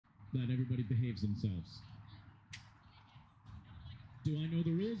that everybody behaves themselves. Do I know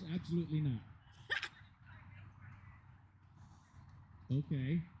the rules? Absolutely not.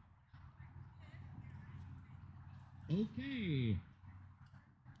 Okay. Okay.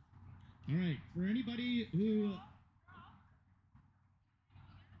 All right. For anybody who...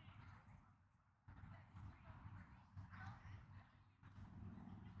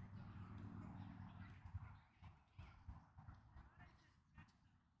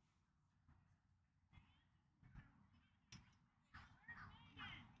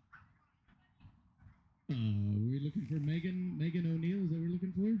 we're looking for Megan O'Neill. Is that what we're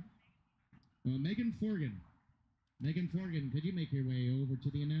looking for? Megan Forgan. Megan Forgan, could you make your way over to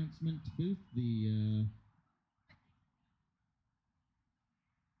the announcement booth?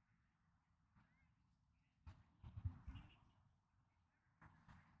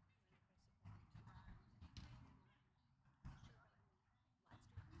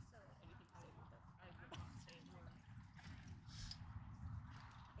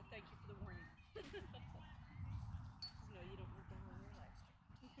 But thank you for the warning. No, you don't want the whole live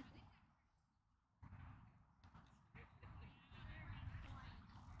stream.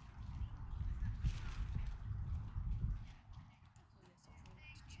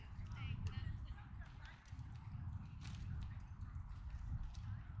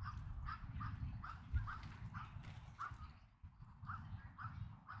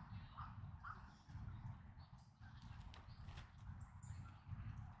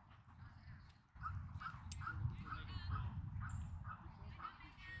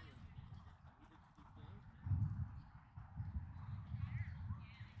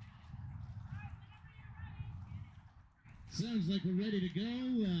 Sounds like we're ready to go.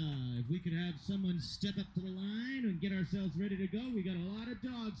 If we could have someone step up to the line and get ourselves ready to go. We got a lot of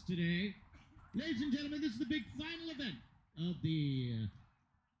dogs today. Ladies and gentlemen, this is the big final event of the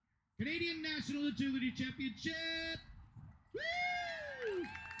Canadian National Agility Championship. Woo!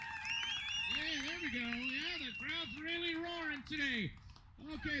 Yeah, there we go. Yeah, the crowd's really roaring today.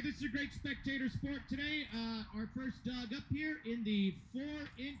 Okay, this is a great spectator sport today. Our first dog up here in the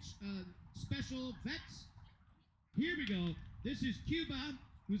 4-inch special vets. Here we go. This is Cuba,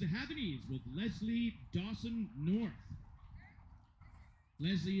 who's a Havanese with Leslie Dawson North.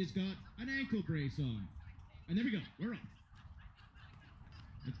 Leslie has got an ankle brace on. And there we go. We're off.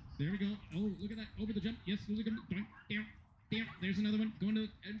 There we go. Oh, look at that. Over the jump. Yes, look at down. There's another one. Going to...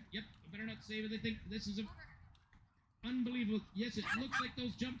 yep, better not save it. I think this is unbelievable. Yes, it looks like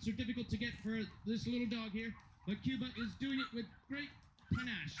those jumps are difficult to get for this little dog here. But Cuba is doing it with great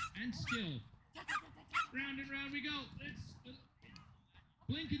panache and skill. Round and round we go. It's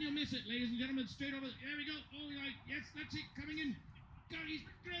blink and you'll miss it, ladies and gentlemen. Straight over. There we go. Oh, yes, that's it. Coming in. God, he's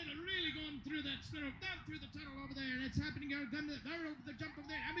really going through that spiral, down through the tunnel over there, and it's happening. There over the jump over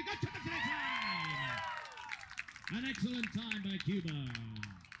there, and we got to the finish line. An excellent time by Cuba.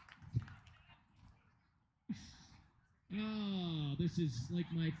 Oh, this is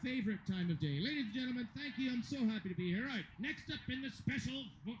like my favorite time of day. Ladies and gentlemen, thank you. I'm so happy to be here. All right, next up in the special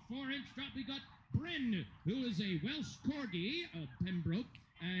 4-inch drop, we got Bryn, who is a Welsh Corgi of Pembroke,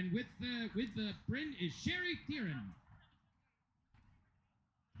 and with Bryn is Sherry Theron.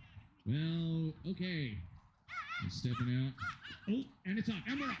 Well, okay. He's stepping out. Oh, and it's on.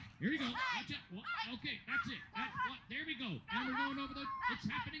 And we're off. Here we go. Watch it. Well, okay, that's it. There we go. And we're going over the... It's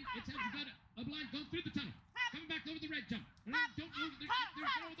happening. We got a blind. Go through the tunnel. Coming back over the red jump. Don't move. There's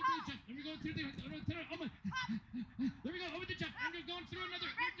over the blue jump. And we're going through the tunnel. Oh, my. There we go. Over the jump. And we're going through another.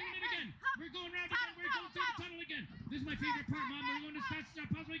 We're doing it again. We're going around again. We're going through the tunnel again. This is my favorite part, Mom. We're going as fast as I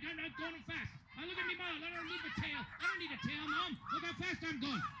possibly can. I'm going fast. Look at me, Mom. I don't need a tail. I don't need a tail, Mom. Look how fast I'm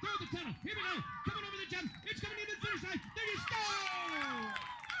going. Through the tunnel. Here we go. Coming over the jump. It's coming into the finish line. There you go.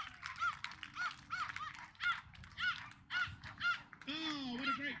 Oh, what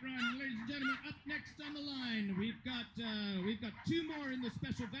a great run, ladies and gentlemen. Up next on the line, we've got two more in the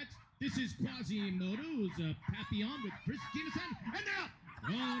special vets. This is Quasimodo, who's a Papillon with Christina Sen, and they're up.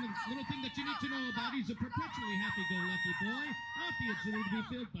 Oh, little thing that you need to know about, he's a perpetually happy-go-lucky boy. Off the agility to be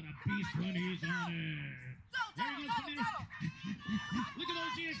filled, but a beast when he's on it. There he goes. Look at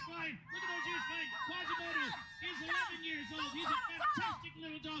those ears flying. Look at those ears flying. Quasimodo is 11 years old. He's a fantastic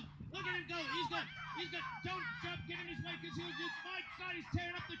little dog. Look at him go. He's got, don't jump, get in his way, because my God, he's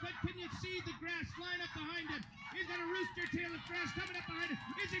tearing up the ground. Can you see the grass flying up behind him? He's got a rooster tail of grass coming up behind him.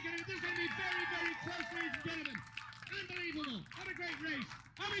 This is going to be very, very close, ladies and gentlemen. Unbelievable. What a great race.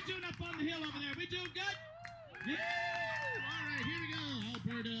 How are we doing up on the hill over there? We doing good? Yeah. All right, here we go.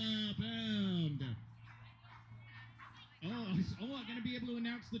 Alberta Pound. Oh, I'm going to be able to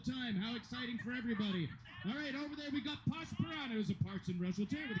announce the time. How exciting for everybody. All right, over there we got Posh Piranha, who's a Parks and Russell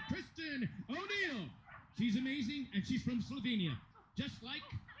chair with Kristen O'Neill. She's amazing, and she's from Slovenia. Just like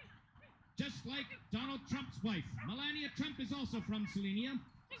Donald Trump's wife. Melania Trump is also from Slovenia.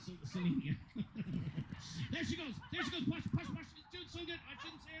 Slovenia. There she goes. Posh. She's doing so good. I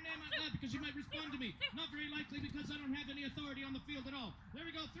shouldn't say her name out loud because she might respond to me. Not very likely because I don't have any authority on the field at all. There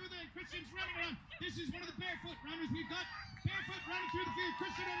we go. Through there. Christian's running around. This is one of the barefoot runners we've got. Barefoot running through the field.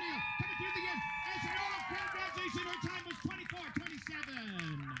 Kristen O'Neill coming through the end. As her own congratulations, her time was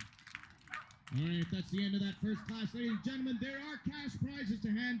 24:27. All right, that's the end of that first class, ladies and gentlemen. There are cash prizes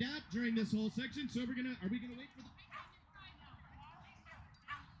to hand out during this whole section, so are we gonna wait for the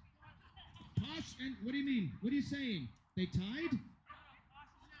Posh and what do you mean? What are you saying? They tied?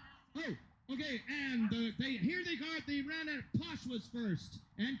 Oh, okay. And here they go. They ran out. Posh was first,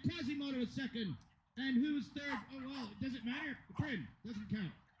 and Quasimodo was second, and who was third? Oh well, it doesn't matter. Bryn doesn't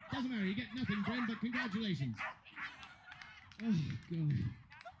count. Doesn't matter. You get nothing, Bryn. But congratulations. Oh God.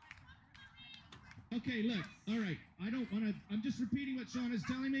 Okay, look. All right. I don't want to. I'm just repeating what Sean is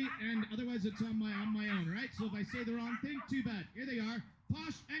telling me, and otherwise it's on my own. Right. So if I say the wrong thing, too bad. Here they are.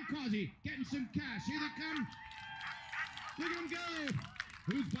 Posh and Quasi getting some cash. Here they come. Look at them go.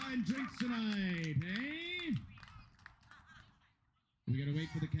 Who's buying drinks tonight, hey? We gotta wait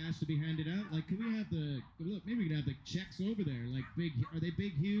for the cash to be handed out. Like, can we have the look? Maybe we could have the checks over there. Like big. Are they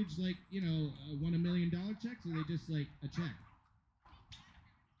big, huge? Like $1 million checks? Or are they just like a check?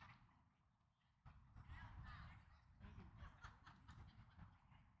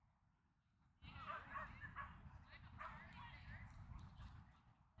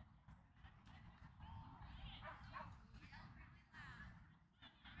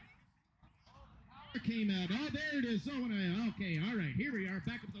 Came out. Oh, there it is. Okay, all right. Here we are.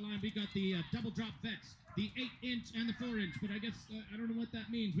 Back up the line. We got the double drop vets, the 8-inch and the 4-inch. But I guess I don't know what that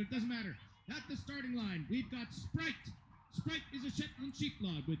means, but it doesn't matter. At the starting line, we've got Sprite. Sprite is a Shetland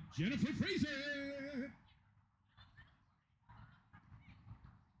sheepdog with Jennifer Fraser.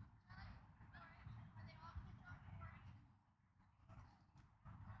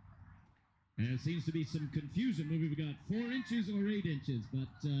 And there seems to be some confusion. Maybe we've got 4 inches or 8 inches, but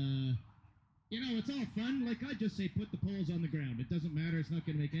it's all fun. Like I just say, put the poles on the ground. It doesn't matter. It's not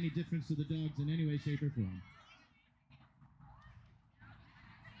going to make any difference to the dogs in any way, shape, or form.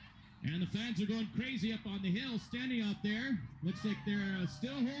 And the fans are going crazy up on the hill, standing out there. Looks like they're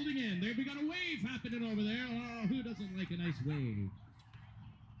still holding in. There, we got a wave happening over there. Oh, who doesn't like a nice wave?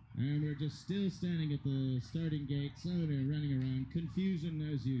 And we're just still standing at the starting gate. So they're running around. Confusion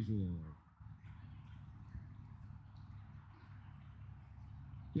as usual.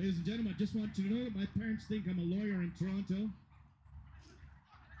 Ladies and gentlemen, I just want you to know that my parents think I'm a lawyer in Toronto.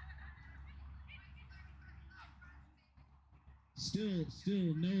 Still,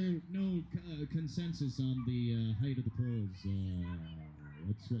 no consensus on the height of the poles.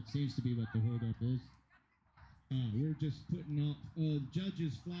 That's what seems to be what the holdup is. We're just putting off.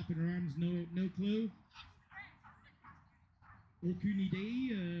 Judges flapping her arms. No clue. Aucune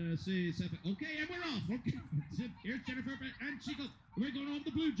idée. Okay, and we're off. Okay, here's Jennifer, and she goes. We're going over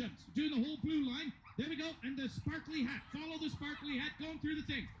the blue jumps, doing the whole blue line. There we go, and the sparkly hat. Follow the sparkly hat, going through the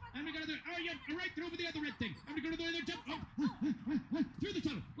thing. And we got to right through over the other red thing. And we go to the other jump. Through the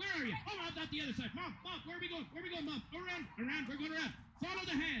tunnel. Where are you? Oh, I'm not the other side. Mom, where are we going? Mom? Around. We're going around. Follow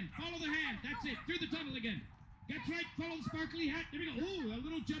the hand. That's it. Through the tunnel again. That's right. Follow the sparkly hat. There we go. Oh, a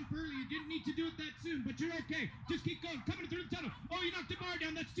little jump early. You didn't need to do it that soon, but you're okay. Just keep going. Coming through the tunnel. Oh, you knocked the bar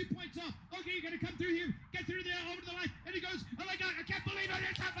down. That's 2 points off. Okay, you got to come through here. Get through there, over the line. And he goes, oh my God, I can't believe it.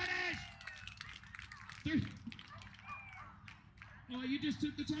 It's a finish. Oh, you just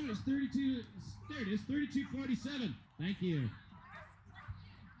took the time. It's 32. There it is. 32:47. Thank you.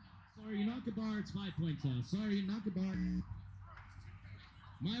 Sorry, you knock a bar. It's 5 points off. Sorry, you knock a bar.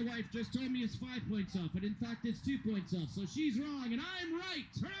 My wife just told me it's 5 points off, but in fact it's 2 points off. So she's wrong, and I'm right.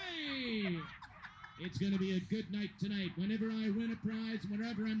 Hooray! It's going to be a good night tonight. Whenever I win a prize,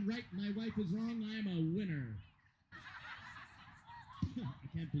 whenever I'm right, my wife is wrong, I'm a winner. I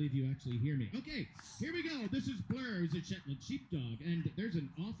can't believe you actually hear me. Okay, here we go. This is Blur, who's a Shetland sheepdog, and there's an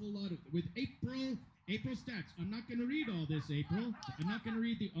awful lot of with April stats. I'm not going to read all this, April. I'm not going to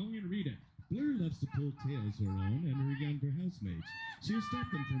read I'm going to read it. Blur loves to pull tails her own and her younger housemates. She'll stop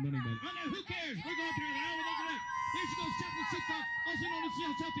them from running by. Oh no, who cares? We're going through it. Oh, look at that. There she goes, Shetland sheepdog, also known as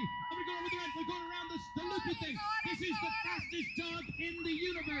Chelsea. And we're going over the red. We're going around the loopy thing. This is the fastest dog in the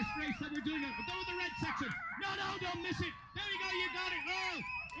universe race that we're doing. We're going the red section. No, don't miss it. There you go, you got it. Oh,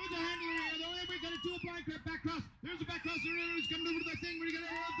 there's a handler here. We're going to do a blind back cross. There's a back cross. There's coming over to that thing. We're going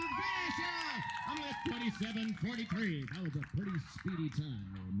to the finish. I'm with 27:43. That was a pretty speedy time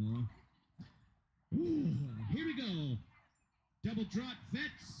there, Noah. Ooh, here we go. Double draught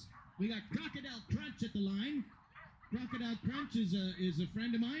vets. We got Crocodile Crunch at the line. Crocodile Crunch is a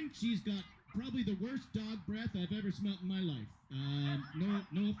friend of mine. She's got probably the worst dog breath I've ever smelt in my life.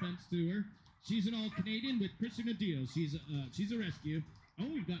 No offense to her. She's an all-Canadian with Christian Adil. She's a rescue. Oh,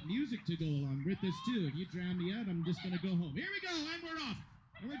 we've got music to go along with this too. If you drown me out, I'm just gonna go home. Here we go, and we're off.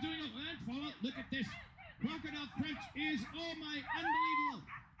 And we're doing and follow. Look at this. Crocodile Crunch is unbelievable.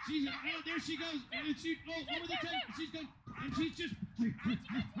 There she goes. And over the tank. She's going, and she's just there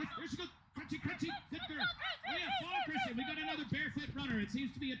she goes. Crunchy, good girl. Oh yeah, follow Christian. We got another barefoot runner. It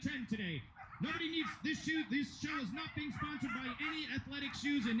seems to be a trend today. Nobody needs this shoe. This show is not being sponsored by any athletic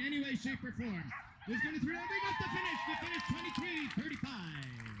shoes in any way, shape, or form. There's going to throw. We got the finish. 23:35.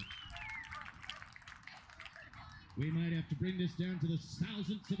 We might have to bring this down to the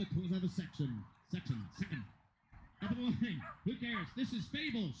thousandths of a section. Second. Up the line. Who cares? This is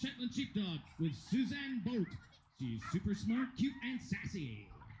Fable, Shetland Sheepdog, with Suzanne Boat. She's super smart, cute, and sassy.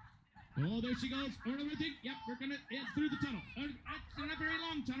 Oh, there she goes. Over the thing. Yep, we're gonna through the tunnel. It's not a very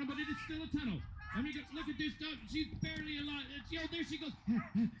long tunnel, but it is still a tunnel. And we look at this dog. She's barely alive. There she goes.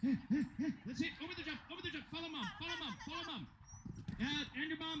 That's it. Over the jump. Follow mom. And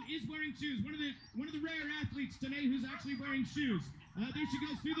your mom is wearing shoes. One of the rare athletes today who's actually wearing shoes. There she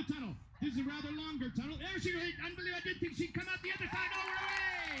goes through the tunnel. This is a rather longer tunnel. There she goes. Unbelievable. I didn't think she'd come out the other side. All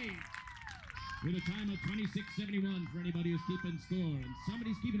right. With a time of 26:71 for anybody who's keeping score. And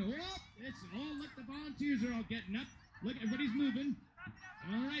somebody's keeping it. Look, the volunteers are all getting up. Look, everybody's moving.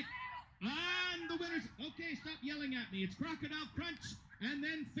 All right. And the winners. Okay, stop yelling at me. It's Crocodile Crunch and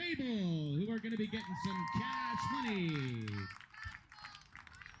then Fable, who are going to be getting some cash money.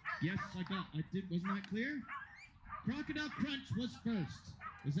 Yes, wasn't that clear? Crocodile Crunch was first.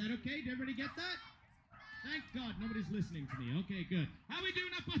 Is that okay? Did everybody get that? Thank God nobody's listening to me. Okay, good. How we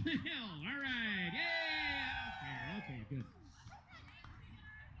doing up on the hill? All right. Yay! Okay, good.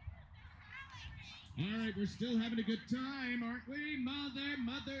 All right, we're still having a good time, aren't we?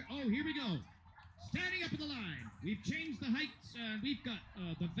 Mother. Oh, here we go. Standing up in the line. We've changed the heights. We've got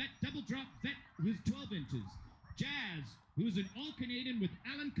the vet, double drop vet, who's 12 inches. Jazz, who's an all-Canadian with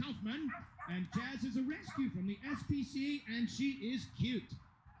Alan Kaufman. And Jazz is a rescue from the SPCA, and she is cute.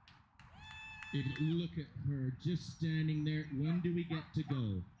 Look at her just standing there. When do we get to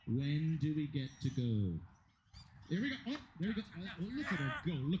go? There we go. Oh, there we go. Look at her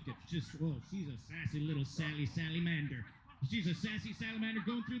go. She's a sassy little salamander. She's a sassy salamander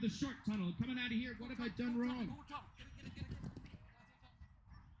going through the short tunnel. Coming out of here. What have I done wrong?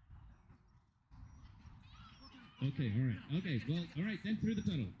 Okay, all right. Okay, well, all right, then through the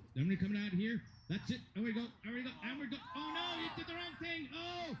tunnel. Then we're coming out of here. That's it. There we go. And we're going. Oh, no, you did the wrong thing.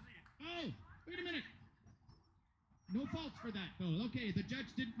 Oh, wait a minute. No faults for that, though. Okay, the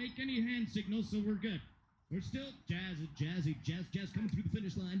judge didn't make any hand signals, so we're good. We're still Jazz coming through the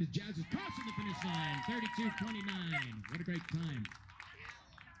finish line. Jazz is crossing the finish line. 32:29. What a great time.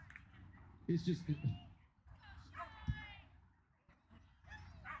 It's just...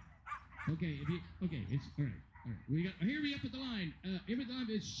 Okay, it's all right. We got here we up at the line. Here at the line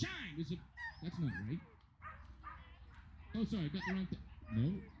is Shine. That's not right. Oh, sorry, I got the wrong thing.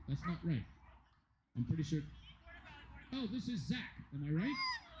 No, that's not right. I'm pretty sure. Oh, this is Zach. Am I right?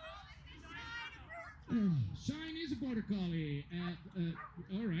 Shine is a border collie.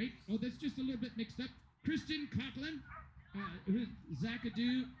 All right. Oh, that's just a little bit mixed up. Kristen Coughlin.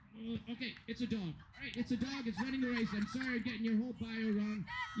 Zachadoo. Okay, it's a dog. All right, it's a dog. It's running a race. I'm sorry I'm getting your whole bio wrong.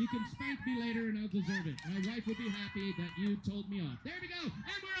 You can spank me later and I'll deserve it. My wife will be happy that you told me off. There we go.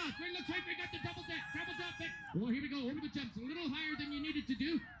 And we're off. It looks like we got the double drop deck. Well, here we go. Over the jumps. A little higher than you needed to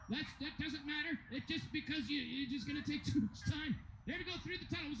do. That doesn't matter. It's just because you're just going to take too much time. There we go, through the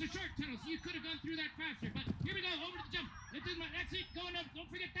tunnel. It was a short tunnel, so you could have gone through that faster. But here we go, over to the jump. That's it, going up. Don't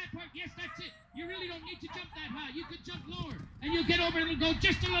forget that part. Yes, that's it. You really don't need to jump that high. You could jump lower, and you'll get over and it'll go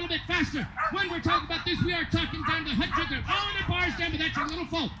just a little bit faster. When we're talking about this, we are talking down to hundreds of... Oh, and the bar's down, but that's a little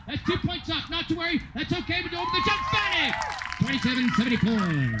fault. That's 2 points off. Not to worry. That's okay. We go over the jump. Got it.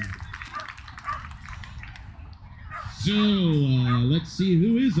 27:74. So, let's see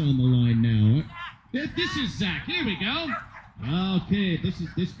who is on the line now. This is Zach. Here we go. Okay, this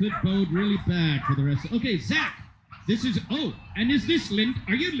could bode really bad for the rest of... Okay, Zach, this is... Oh, and is this Linda?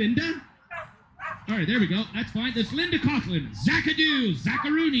 Are you Linda? All right, there we go. That's fine. That's Linda Coughlin. Zachadoo,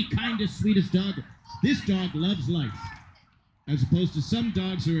 Zacharoonie, kindest, sweetest dog. This dog loves life, as opposed to some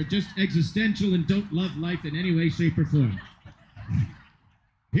dogs who are just existential and don't love life in any way, shape, or form.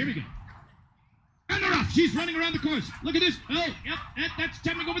 Here we go. And they're off. She's running around the course. Look at this. Oh, yep, that's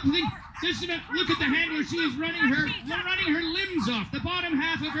jumping over the thing. Look at the handler. She is running her limbs off. The bottom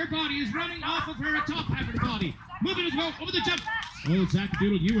half of her body is running off of her top half of her body. Moving as well over the jump. Oh, Zach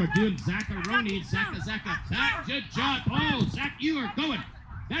Doodle, you are doing Zacharoni. Zach, good job. Oh, Zach, you are going.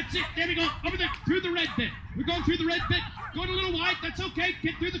 That's it. There we go. Over there, through the red bit. We're going through the red bit. Going a little wide. That's okay.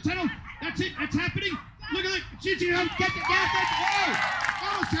 Get through the tunnel. That's it. That's happening. Look at that. Get it. Yeah, that's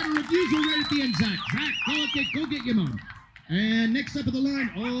almost had a refusal right at the end, Zach. Zach, go get your mom. And next up of the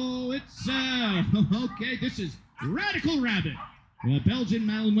line, oh, it's, okay, this is Radical Rabbit. Belgian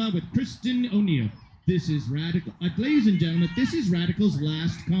Malinois with Kristen O'Neill. This is Radical. Ladies and gentlemen, this is Radical's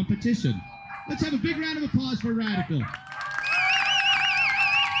last competition. Let's have a big round of applause for Radical.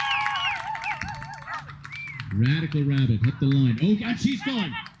 Radical Rabbit, hit the line. Oh, and she's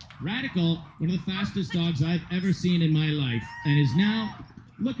going. Radical, one of the fastest dogs I've ever seen in my life, and is now,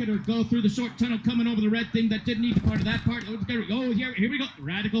 look at her go through the short tunnel, coming over the red thing that didn't need the part of that part. Oh, here we go.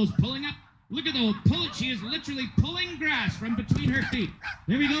 Radical's pulling up. Look at the pull it. She is literally pulling grass from between her feet.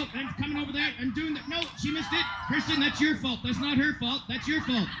 There we go. And coming over there and doing that. No, she missed it. Kristen, that's your fault. That's not her fault. That's your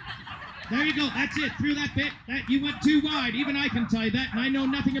fault. There you go. That's it. Through that bit. You went too wide. Even I can tie that, and I know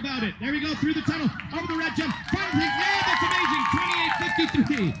nothing about it. There we go. Through the tunnel. Over the red jump. Yeah, that's amazing.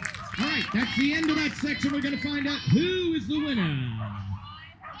 28:53. All right. That's the end of that section. We're going to find out who is the winner.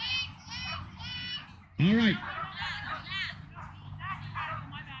 All right.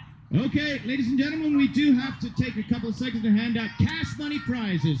 Okay, ladies and gentlemen, we do have to take a couple of seconds to hand out cash money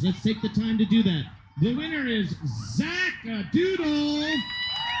prizes. Let's take the time to do that. The winner is Zach Doodle.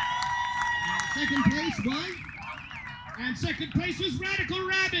 Second place was? And second place was Radical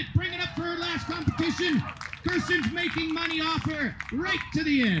Rabbit, bringing up for her last competition. Kirsten's making money off her right to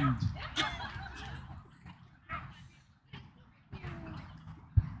the end.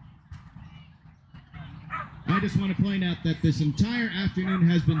 I just want to point out that this entire afternoon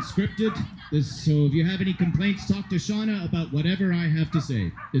has been scripted. So if you have any complaints, talk to Shauna about whatever I have to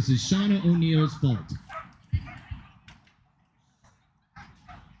say. This is Shauna O'Neill's fault.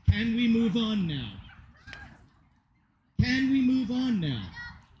 Can we move on now? Can we move on now?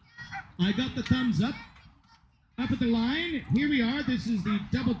 I got the thumbs up. Up at the line, here we are. This is the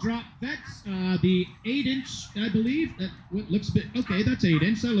double drop vets, the 8-inch, I believe. That looks a bit, okay, that's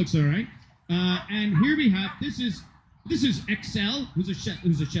 8-inch. That looks all right. And here we have, this is Excel, who's a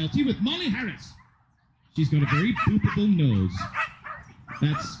Sheltie, with Molly Harris. She's got a very boopable nose.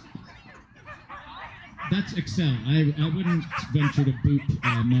 That's Excel. I wouldn't venture to boop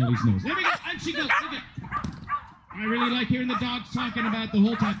Molly's nose. There we go, and she goes. Look at. I really like hearing the dogs talking about the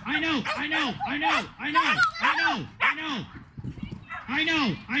whole time. I know.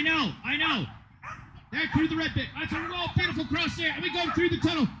 There, through the red bit. That's a beautiful cross there. And we go through the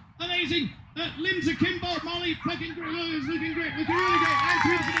tunnel. Amazing. Limbs akimbo. Molly fucking is looking great. Looking really great. And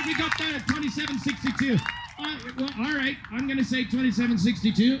through the bit, we got that at 27:62. Well, all right. I'm going to say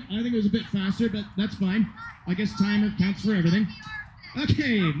 27:62. I think it was a bit faster, but that's fine. I guess time counts for everything.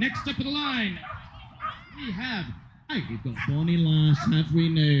 Okay, next up of the line, we have... we've got Bonnie Lass, have we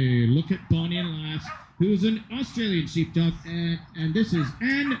now? Look at Bonnie Lass, who's an Australian sheepdog, and this is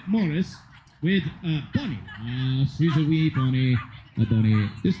Anne Morris with Bonnie Lass. She's a wee Bonnie. Bonnie.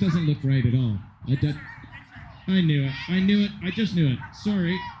 This doesn't look right at all. I knew it. I just knew it.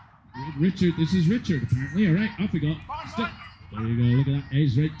 Sorry. Richard, this is Richard, apparently. All right, off we go. Stop. There you go, look at that.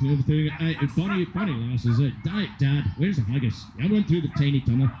 He's right through the Bonnie Lass is it. Dad, where's the haggis? I went through the tiny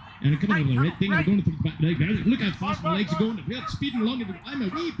tunnel. And I'm coming over the red thing, and I'm going to the back leg. Look how fast my legs are going. We're speeding along. I'm a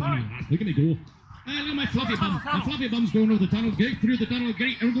wee Bonnie Lass. Look at me go. Look at my fluffy bum. My fluffy bum's going over the tunnel. Get through the tunnel. And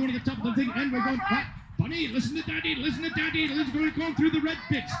we're going to the top of the thing. And we're going back. Bonnie, listen to Daddy. Listen to Daddy. We're going through the red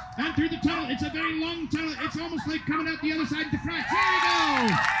bits. And through the tunnel. It's a very long tunnel. It's almost like coming out the other side of the crack. There we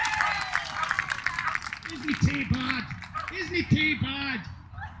go. Isn't he T-Bad?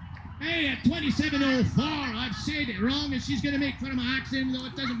 Hey, at 27:04, I've said it wrong, and she's going to make fun of my accent, though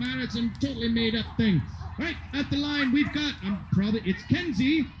it doesn't matter. It's a totally made-up thing. Right, at the line, we've got, it's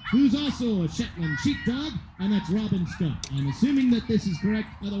Kenzie, who's also a Shetland sheepdog, and that's Robin Scott. I'm assuming that this is correct,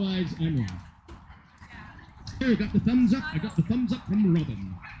 otherwise I'm wrong. Here, I got the thumbs up. I got the thumbs up from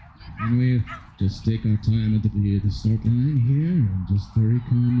Robin. And we'll just take our time at the start line here, and just very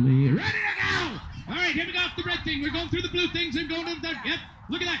calmly, ready to go! All right, here we go off the red thing. We're going through the blue things and going over the, yep.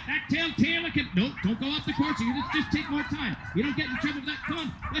 Look at that tail. No, don't go off the course. You just take more time. You don't get in trouble with that. Come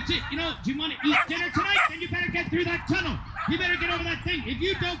on, that's it. You know, do you want to eat dinner tonight? Then you better get through that tunnel. You better get over that thing. If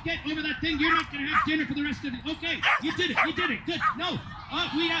you don't get over that thing, you're not going to have dinner for the rest of the... Okay, you did it. Good. No,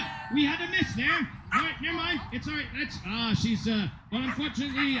 we have a miss there. All right, never mind. It's all right. She's, well,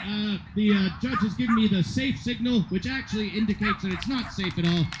 unfortunately, the judge has given me the safe signal, which actually indicates that it's not safe at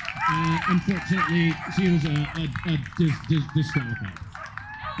all. Unfortunately, she was disqualified.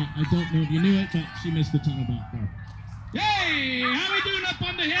 I don't know if you knew it, but she missed the tunnel back there. Yay! How we doing up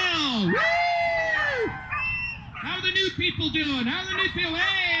on the hill? Woo! How are the new people doing? How are the new people?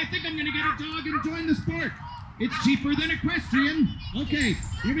 Hey, I think I'm going to get a dog and join the sport. It's cheaper than equestrian. Okay,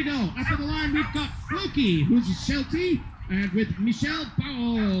 here we go. Up on the line, we've got Floki, who's a Sheltie, and with Michelle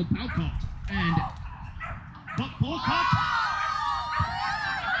Paucott. And Paucott?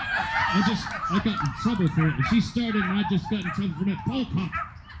 I got in trouble for it. She started, and I just got in trouble for that. Paucott.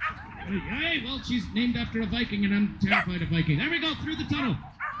 Hey, well, she's named after a Viking, and I'm terrified of Vikings. There we go, through the tunnel.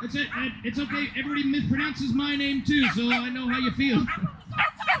 That's it. It's okay. Everybody mispronounces my name, too, so I know how you feel.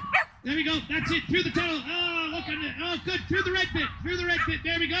 There we go. That's it. Through the tunnel. Oh, look at it. Oh, good. Through the red bit. Through the red bit.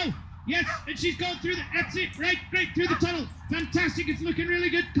 There we go. Yes, and she's going through the... That's it. Right, great. Through the tunnel. Fantastic. It's looking really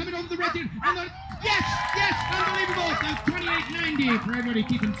good. Coming over the red bit. Yes, yes. Unbelievable. That's 28.90 for everybody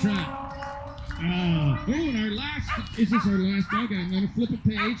keeping track. And our last... Is this our last dog? I'm going to flip a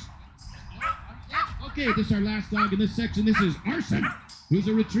page. Okay, this is our last dog in this section. This is Arson, who's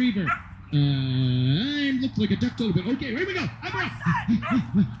a retriever. Looks like a duck a little bit. Okay, here we go. I'm off.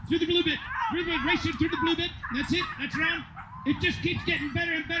 Through the blue bit. Racing through the blue bit. That's it. That's round. It just keeps getting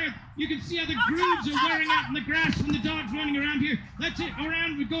better and better. You can see how the grooves are wearing out in the grass from the dogs running around here. That's it.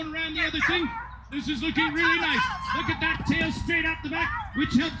 Around. We're going around the other thing. This is looking really nice. Look at that tail straight out the back,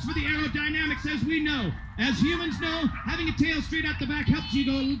 which helps for the aerodynamics, as we know. As humans know, having a tail straight out the back helps you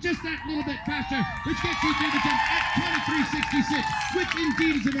go just that little bit faster, which gets you through the jump at 23.66, which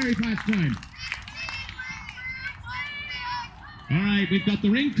indeed is a very fast time. All right, we've got the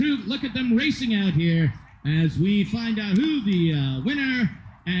ring crew. Look at them racing out here as we find out who the winner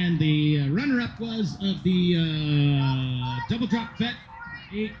and the runner-up was of the double drop vet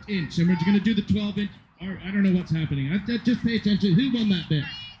 8-inch. And we're going to do the 12-inch. I don't know what's happening. Just pay attention. Who won that bit?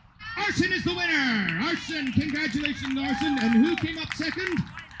 Arson is the winner. Arson, congratulations, Arson. And who came up second?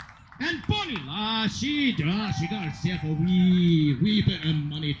 And Bonnie. She got herself a wee bit of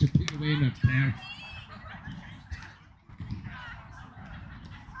money to put away in a pair.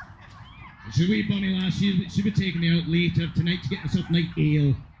 Should we, Bonnie lass, she'll be taking me out later tonight to get myself a nice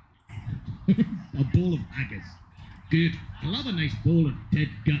ale. A bowl of haggis. Good. I love a nice bowl of dead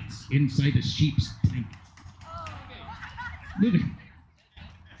guts inside a sheep's tank. Moving.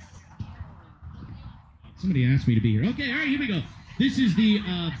 Somebody asked me to be here. Okay, all right, here we go. This is the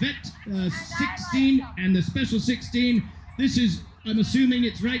Vet 16 and the Special 16. This is, I'm assuming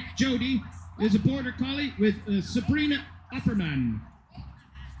it's right, Jody, is a Border Collie with Sabrina Upperman.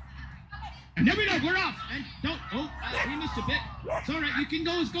 And there we go, we're off. And don't, we missed a bit. It's all right, you can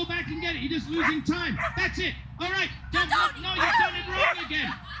go back and get it. You're just losing time. That's it. All right, no, you've done it wrong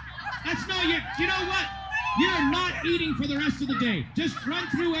again. You know what? You're not eating for the rest of the day. Just run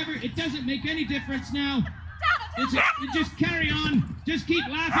through it doesn't make any difference now. Just carry on. Just keep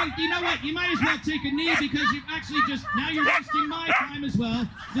laughing. You know what? You might as well take a knee because you've actually now you're wasting my time as well.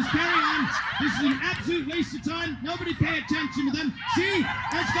 Just carry on. This is an absolute waste of time. Nobody pay attention to them. See?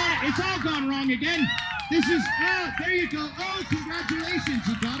 It's all gone wrong again. This is, there you go. Oh, congratulations.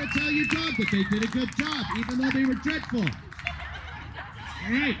 You gotta tell your dog that they did a good job, even though they were dreadful.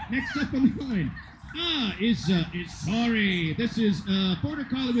 All right, next up on the line. Is Tori. This is Border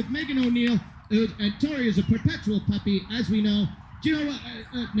Collie with Megan O'Neill. And Tori is a perpetual puppy, as we know. Do you know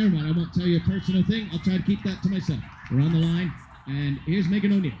what? Never mind, I won't tell you a personal thing. I'll try to keep that to myself. We're on the line, and here's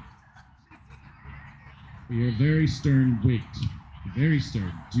Megan O'Neill. You're very stern-wigged. Very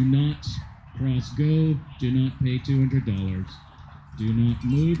stern. Do not cross go. Do not pay $200. Do not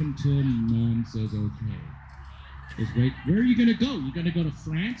move until Mom says okay. Just wait. Where are you going to go? You going to go to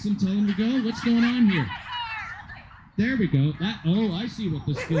France and tell them to go? What's going on here? There we go. I see what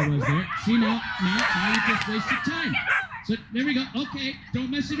the skill was there. See, now you just wasted time. So, there we go. Okay,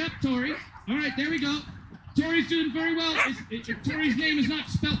 don't mess it up, Tori. All right, there we go. Tori's doing very well. Tori's name is not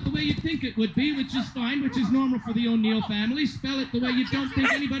spelt the way you think it would be, which is fine, which is normal for the O'Neill family. Spell it the way you don't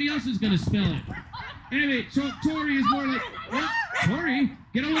think anybody else is going to spell it. Anyway, so Tori is more like, what? Tori,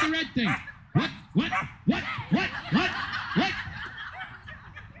 get over the red thing. What?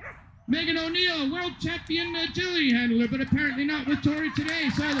 Megan O'Neill, world champion agility handler, but apparently not with Tori today.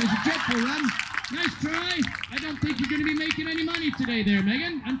 So that was a dreadful run. Nice try. I don't think you're going to be making any money today there,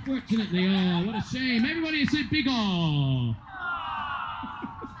 Megan. Unfortunately. Oh, what a shame. Everybody say big aw.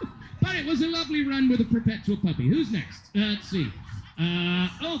 But it was a lovely run with a perpetual puppy. Who's next? Let's see.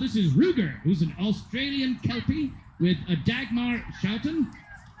 This is Ruger, who's an Australian Kelpie with a Dagmar Schouten.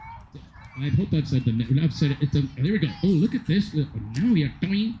 I hope I've said the. I've said it. There we go. Oh, look at this. Now we are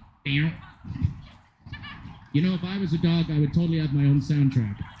doing down. You know, if I was a dog, I would totally have my own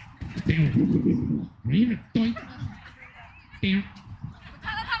soundtrack. Down. Doink. Down. Down.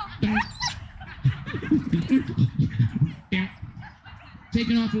 Down.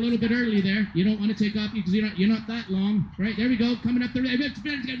 Taking off a little bit early there. You don't want to take off because you're not that long. Right, there we go. Coming up the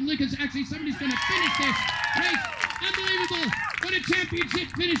look, actually somebody's gonna finish this. Right, unbelievable. What a championship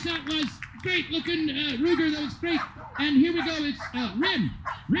finish that was. Great looking Ruger, that was great. And here we go, it's Rim.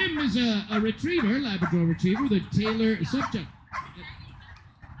 Rim is a retriever, Labrador retriever, with a Taylor subject.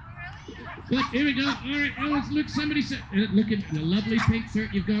 But here we go. All right, oh, look, somebody said, look at the lovely pink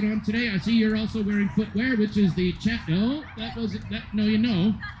shirt you've got on today. I see you're also wearing footwear, which is the No, that wasn't that. No, you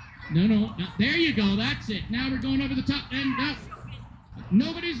know. No. There you go. That's it. Now we're going over the top. And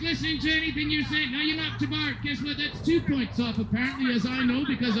nobody's listening to anything you're saying. Now you knocked to bar. Guess what? That's 2 points off, apparently, as I know,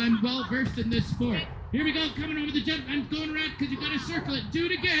 because I'm well versed in this sport. Here we go, coming over the jump. I'm going around because you got to circle it. Do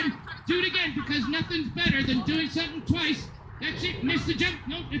it again. Do it again, because nothing's better than doing something twice. That's it. Miss the jump.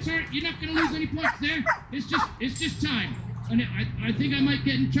 No, it's all right. You're not going to lose any points there. It's just time. And I think I might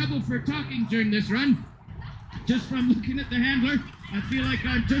get in trouble for talking during this run. Just from looking at the handler, I feel like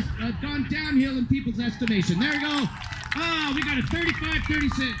I've just gone downhill in people's estimation. There we go. Ah, we got a 35,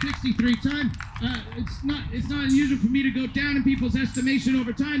 36, 63 time. It's not unusual for me to go down in people's estimation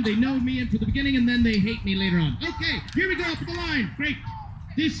over time. They know me in for the beginning, and then they hate me later on. Okay, here we go up the line. Great.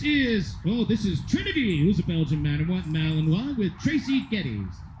 This is Trinity, who's a Belgian Malinois with Tracy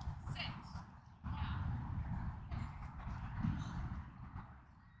Geddes.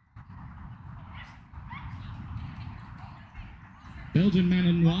 Belgian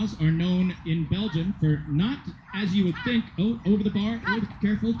Malinois are known in Belgium for not, as you would think, over the bar,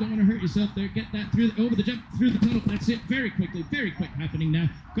 careful, don't want to hurt yourself there, get that over the jump, through the tunnel, that's it, very quick happening now,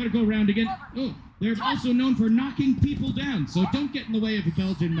 got to go around again. Oh, they're also known for knocking people down, so don't get in the way of a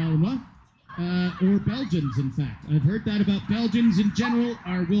Belgian Malinois, or Belgians, in fact. I've heard that about Belgians in general,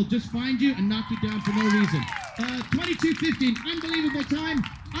 will just find you and knock you down for no reason. 22:15, unbelievable time,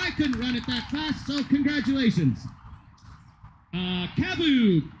 I couldn't run it that fast, so congratulations.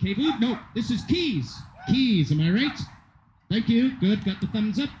 Cabu, no, this is Keys, am I right? Thank you, good, got the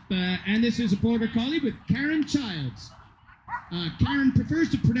thumbs up. And this is a Border Collie with Karen Childs. Karen prefers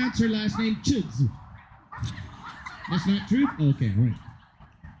to pronounce her last name Childs. That's not true? Okay, all right.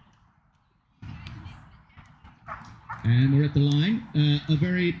 And we're at the line. A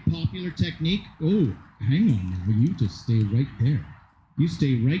very popular technique. Oh, hang on now, you just stay right there. You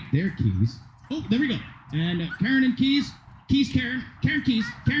stay right there, Keys. Oh, there we go. And Karen and Keys. Keys, Karen, Keys.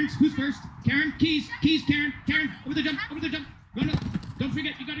 Karen's, who's first? Karen, Keys, Karen, over the jump. Don't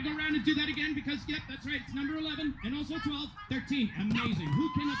forget, you got to go around and do that again because, yep, that's right, it's number 11 and also 12, 13. Amazing.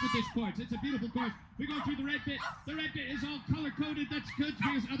 Who came up with this course? It's a beautiful course. We go through the red bit. The red bit is all color-coded. That's good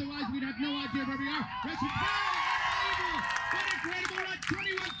because otherwise we'd have no idea where we are. Unbelievable. What an incredible run.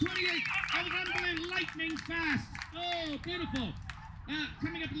 21:28. That was unbelievable. Lightning fast. Oh, beautiful.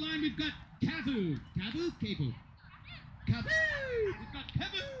 Coming up the line, we've got Cabu. We've got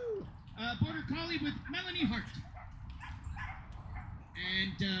Cabu, Border Collie with Melanie Hart.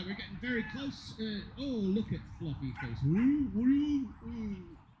 And we're getting very close. Oh, look at Fluffy Face.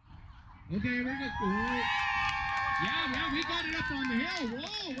 Okay, we're good. Oh. Yeah, we got it up on the hill.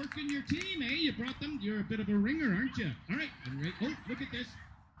 Whoa, working your team, eh? You brought them. You're a bit of a ringer, aren't you? All right. Oh, look at this.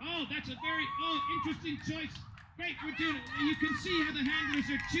 Oh, that's a very, interesting choice. Great, we're doing it. You can see how the handlers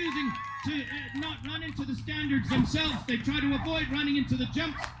are choosing to not run into the standards themselves. They try to avoid running into the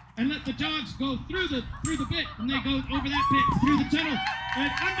jumps and let the dogs go through the bit, and they go over that bit through the tunnel.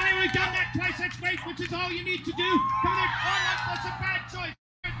 Unbelievable, we've done that twice. That's great, which is all you need to do. Come on, that's a bad choice.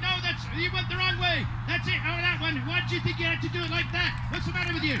 No, you went the wrong way. That's it. Oh, that one. Why did you think you had to do it like that? What's the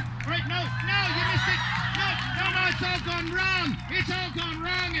matter with you? All right, no, you missed it. No, it's all gone wrong. It's all gone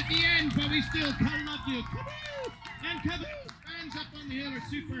wrong at the end, but we still love you. And Cabu fans up on the hill are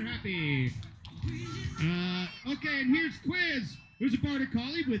super happy. Okay, and here's Quiz, who's a Border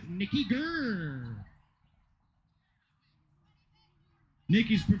Collie with Nikki Gurr.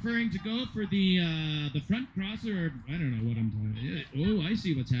 Nikki's preferring to go for the front crosser, or I don't know what I'm talking about. Oh, I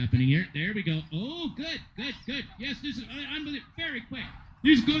see what's happening here. There we go. Oh, good. Yes, this is unbelievable. Very quick.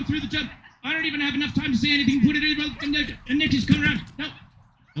 He's going through the jump. I don't even have enough time to say anything. Put it in, and Nikki's coming around. No.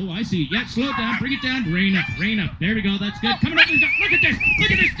 Oh, I see. Yeah, slow it down. Bring it down. Rein up. There we go. That's good. Coming up. Look at this.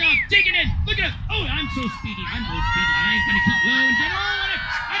 Look at this dog. Digging in. Look at it. Oh, I'm so speedy. I ain't going to keep low and down. Oh,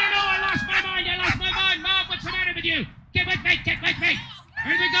 I don't know. I lost my mind. Mom, what's the matter with you? Get with me.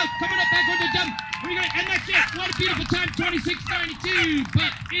 There we go. Coming up back on the jump. And that's it. What a beautiful time. 26:92.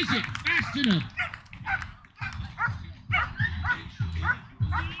 But is it fast Justin up.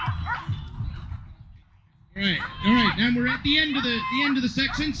 All right. Now we're at the end of the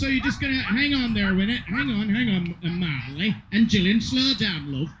section, so you're just gonna hang on there with it. Hang on, Marley and Jillian. Slow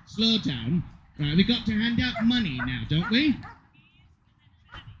down, love. Slow down. Right, we got to hand out money now, don't we?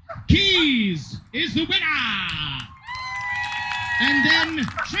 Keys is the winner, and then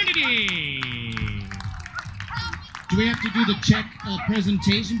Trinity. Do we have to do the check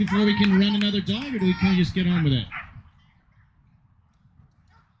presentation before we can run another dog, or can we just get on with it?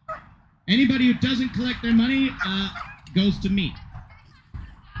 Anybody who doesn't collect their money goes to me.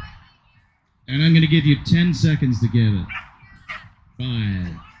 And I'm going to give you 10 seconds to give it.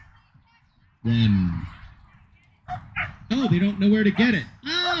 5, 1. Oh, they don't know where to get it.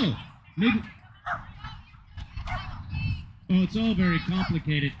 Oh, maybe. Oh, it's all very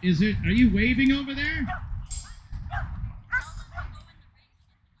complicated. Is it? Are you waving over there?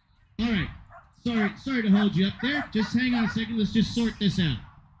 All right. Sorry to hold you up there. Just hang on a second. Let's just sort this out.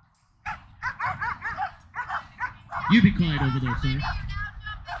 You be quiet over there, sir.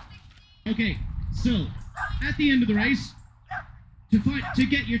 Okay, so at the end of the race, to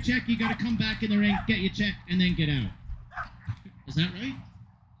get your check, you got to come back in the ring, get your check, and then get out. Is that right?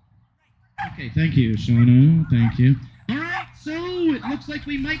 Okay, thank you, Shauna. Thank you. All right, so it looks like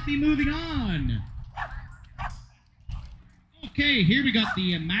we might be moving on. Okay, here we got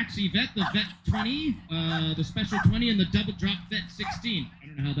the Maxi Vet, the Vet 20, the Special 20, and the Double Drop Vet 16. I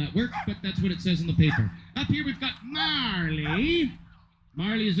don't know how that works, but that's what it says in the paper. Up here we've got Marley.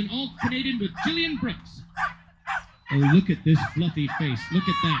 Marley is an All-Canadian with Jillian Brooks. Oh, look at this fluffy face. Look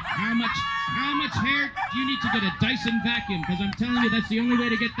at that. How much hair do you need to get a Dyson vacuum? Because I'm telling you, that's the only way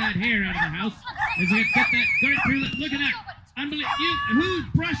to get that hair out of the house. Is to get that dirt through. Look at that. Unbelievable. Who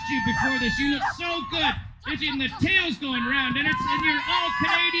brushed you before this? You look so good. It's in the tail's going round, and you're all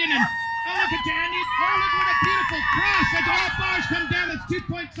Canadian, and oh, look at Danny. Oh, look what a beautiful cross. Like all bars come down. That's 2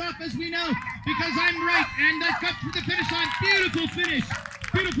 points off, as we know, because I'm right, and that's up to the finish line. Beautiful finish.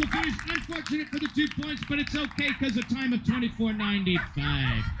 Beautiful finish. Unfortunate for the 2 points, but it's okay because a time of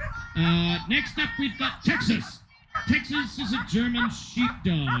 24:95. Next up, we've got Texas. Texas is a German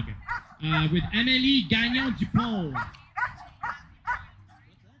sheepdog with Amélie Gagnon-Dupont.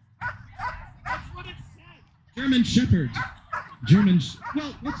 German Shepherd.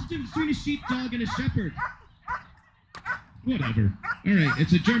 Well, what's the difference between a sheepdog and a shepherd? Whatever. All right,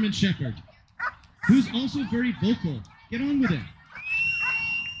 it's a German Shepherd who's also very vocal. Get on with it.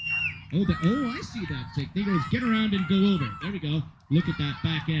 Oh, I see that technique. He goes, get around and go over. There we go. Look at that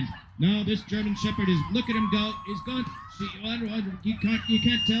back end. No, this German Shepherd is, look at him go. He's going, you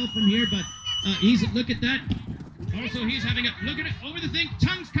can't tell from here, but look at that. Also, he's having a, look at it, over the thing,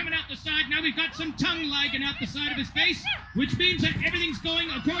 tongue's coming out the side. Now we've got some tongue lagging out the side of his face, which means that everything's going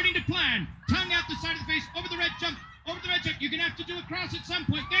according to plan. Tongue out the side of the face, over the red jump. You're going to have to do a cross at some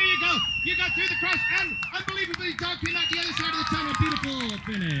point. There you go. You got through the cross, and unbelievably, dog came out the other side of the tunnel. Beautiful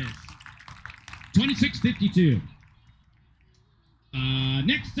finish. 26:52.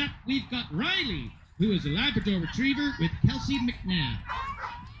 Next up, we've got Riley, who is a Labrador Retriever with Kelsey McNabb.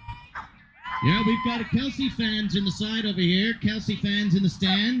 Yeah, we've got a Kelsey fans in the side over here. Kelsey fans in the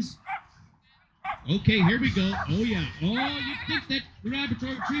stands. Okay, here we go. Oh, yeah. Oh, you'd think that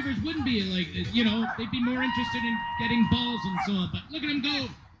Labrador Retrievers wouldn't be like, they'd be more interested in getting balls and so on. But look at them go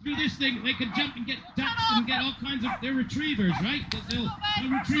through this thing. They can jump and get ducks and get all kinds of, they're retrievers, right? They'll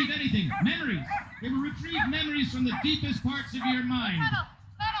retrieve anything. Memories. They will retrieve memories from the deepest parts of your mind.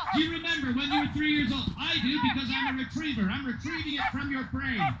 Do you remember when you were 3 years old? I do, because I'm a retriever. I'm retrieving it from your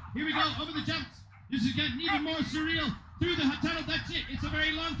brain. Here we go, over the jumps. This is getting even more surreal. Through the tunnel, that's it. It's a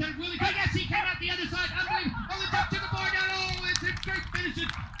very long tunnel. Willie, yes, he came out the other side. Unbelievable. Oh, the jump to the bar down. Oh, it's a great finish.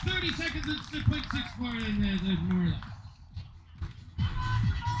 It's 30 seconds. It's the 0.64, and there's more left.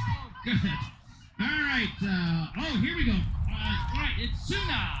 Oh, good. All right. Oh, here we go. All right, it's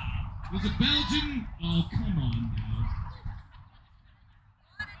Suna. It was a Belgian. Oh, come on now.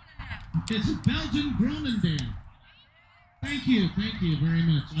 It's a Belgian Groenendael. Thank you very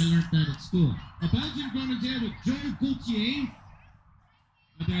much. I learned that at school. A Belgian Groenendael with Joel Gaultier.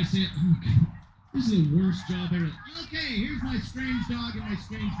 How did I say it? Okay. This is the worst job ever. Okay, here's my strange dog and my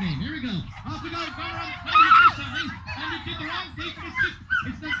strange name. Here we go. Off we go. Go around. Now you do something. And you did the wrong thing.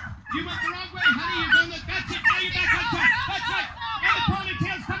 You went the wrong way, honey. You're going the, that's it. Now you're back on top. That's right. And the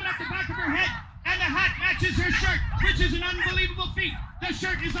ponytail's coming up the back of her head. And the hat matches her shirt, which is an unbelievable feat. The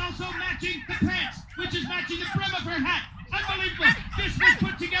shirt is also matching the pants, which is matching the brim of her hat. Unbelievable. This was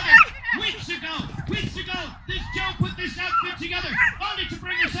put together weeks ago. This Joe put this outfit together, only to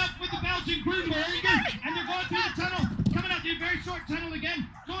bring us up with the Belgian Groenendael. And they're going through the tunnel, coming out the very short tunnel again,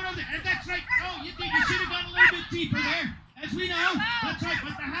 going on the, and that's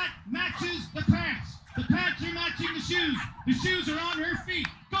matches the pants. The pants are matching the shoes. The shoes are on her feet.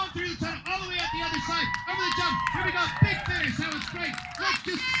 Going through the tunnel, all the way out the other side. Over the jump. Here we go. Big finish. That was great. Looks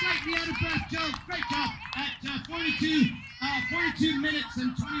just slightly out of breath, Joe. Great job at 42 minutes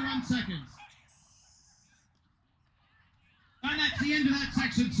and 21 seconds. And that's the end of that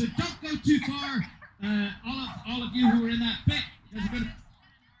section, so don't go too far. All of you who are in that pit.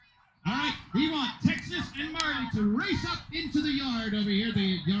 All right, we want Texas and Marley to race up into the yard over here.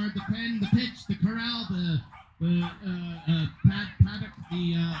 The yard, the pen, the pitch, the corral, the paddock.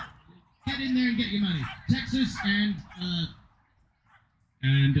 Get in there and get your money. Texas and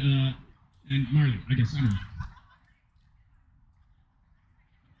Marley. I guess I don't know.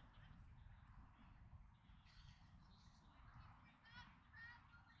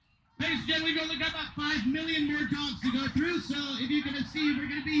 Ladies and gentlemen, we've only got about 5 million more dogs to go through, so if you're going to see, we're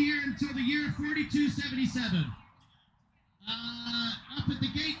going to be here until the year 4277. Up at the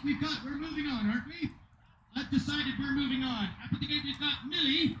gate, we're moving on, aren't we? I've decided we're moving on. Up at the gate, we've got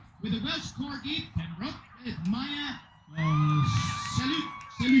Millie with a Welsh Corgi, Pembroke, with Maya, Salut.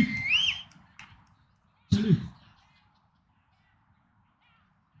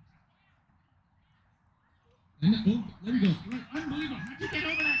 And there we go. Unbelievable. How'd you get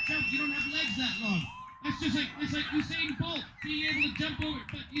over that jump? You don't have legs that long. That's just like, it's like Usain Bolt being able to jump over,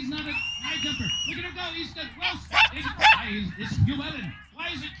 but he's not a high jumper. Look at him go. He's got Welsh. It's Llewellyn.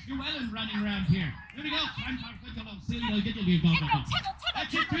 Why is it Llewellyn running around here? There we go. That's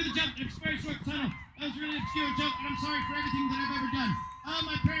it through the jump. It's a very short tunnel. That was a really obscure jump, and I'm sorry for everything that I've ever done. Oh,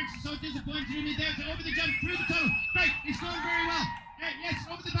 my parents are so disappointed in me there. So over the jump, through the tunnel. Great. It's going very well. Yes,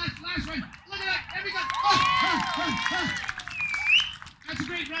 over the last run. Look at that. There we go. That's a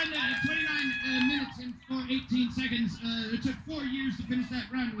great run. 29 minutes and 18 seconds. It took 4 years to finish that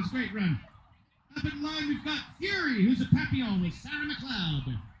run. It was a great run. Up in line, we've got Fury, who's a Papillon with Sarah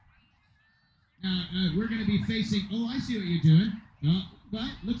McLeod. Now, we're going to be facing... Oh, I see what you're doing. Well,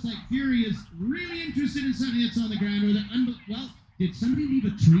 looks like Fury is really interested in something that's on the ground. Well, did somebody leave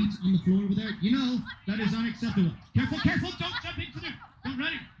a treat on the floor over there? You know, that is unacceptable. Careful, don't jump into there. Don't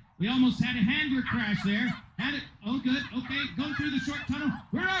run it. We almost had a handler crash there. Had it. Oh, good. Okay, going through the short tunnel.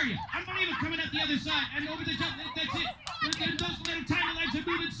 Where are you? Unbelievable, coming up the other side. And over the jump. That's it. Those little tiny legs are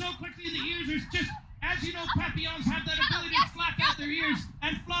moving so quickly, and the ears are just... As you know, papillons have that ability to flap out their ears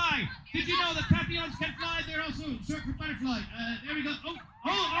and fly. Did you know that papillons can fly? They're also short for butterfly. There we go. Oh,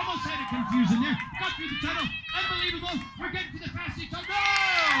 almost had a confusion there. Got through the tunnel. Unbelievable. We're getting to the fastest tunnel. Go!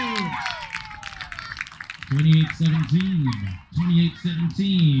 28-17.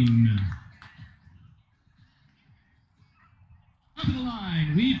 28-17. Up the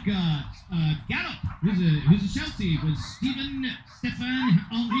line, we've got Gallop, who's a Chelsea, with Stephen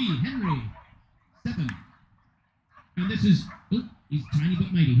Henry. Stephen. And this is, he's tiny but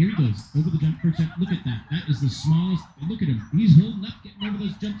mighty. Here he goes. Over the jump first jump. Look at that. That is the smallest. Look at him. He's holding up, getting over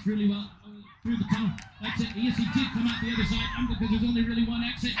those jumps really well through the tunnel. That's it. Yes, he did come out the other side because there's only really one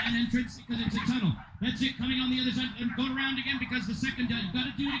exit and entrance because it's a tunnel. That's it. Coming on the other side and going around again because the second you've got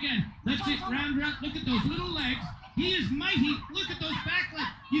to do it again. That's it. Round. Look at those little legs. He is mighty. Look at those back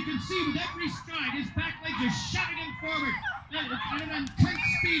legs. You can see with every stride, his back legs are shoving him forward. At an intense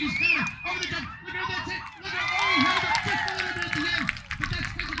speed, he's coming over the jump. Look at that's it. Look at he held up just a little bit at the end. But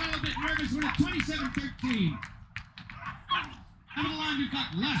that's because he got a little bit nervous. We're at 27-13. Out of the line, we've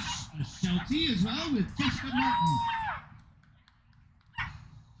got Lush, a Sheltie as well, with Jessica Martin.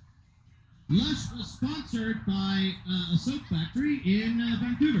 Lush was sponsored by a soap factory in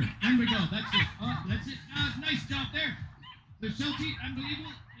Vancouver. And we go. That's it. Oh, that's it. Nice job there. The Sheltie,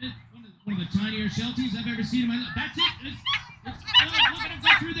 unbelievable. It's one of the tinier Shelties I've ever seen in my life. That's it. Look at him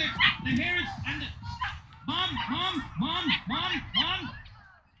go through there. The hair is and the mom.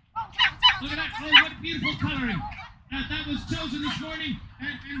 Look at that. Oh, what beautiful coloring. That was chosen this morning,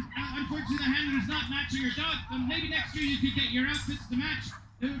 and unfortunately the handler is not matching her dog. So maybe next year you could get your outfits to match.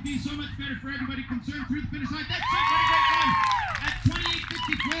 It would be so much better for everybody concerned through the finish line. That's it. What a great run at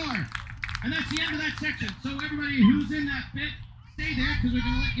 28:54. And that's the end of that section. So everybody who's in that pit, stay there because we're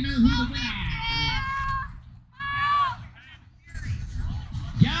going to let you know who the winner is.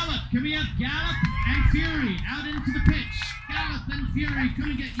 Gallop, come here, Gallop and Fury out into the pitch. Gallop and Fury,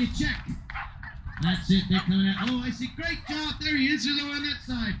 come and get your check. That's it, they're coming out. Oh, I see. Great job. There he is. There's on that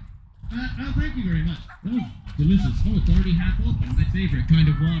side. Oh, thank you very much. Oh, delicious. Oh, it's already half open. My favorite kind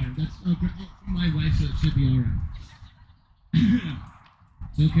of water. That's my wife, so it should be all right.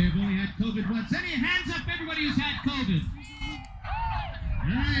 It's okay. I've only had COVID once. Any hands up, everybody who's had COVID.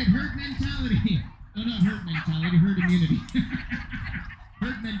 All right, herd mentality. Oh, not herd mentality. Herd immunity.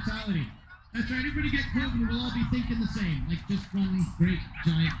 Herd mentality. That's right. Everybody get COVID and we'll all be thinking the same. Like just one great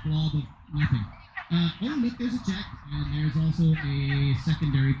giant blob of nothing. Oh, look, there's a check. And there's also a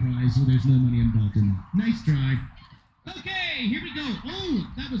secondary prize, so there's no money involved in that. Nice try. Okay, here we go. Oh,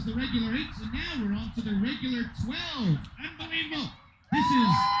 that was the regular 8, so now we're on to the regular 12. Unbelievable. This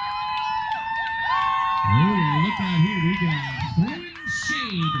is... Oh, yeah, look out here. We got Throwing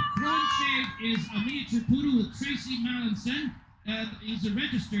Shade. Throwing Shade is a miniature poodle with Tracy Mallinson. His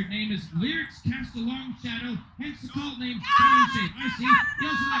registered name is Lyrics Cast a Long Shadow, hence the cult name Throwing Shade. I see. He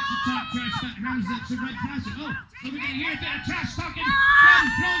also likes to talk trash about hounds that should run faster. Oh, so we're going to hear a bit of trash talking from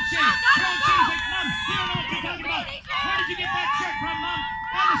Throwing Shade. Throwing Shade is like, Mom, you don't know what you're talking about. Where did you get that shirt from, Mom?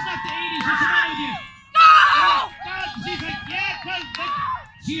 Oh, it's not the 80s. What's the matter with you? She's like, yeah, because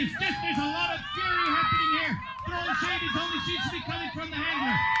she is just, there's a lot of fury happening here. Throwing Shade is only seems to be coming from the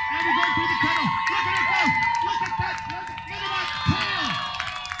handler. And we're going through the tunnel. Look at her go. Look at that. Look at that tail.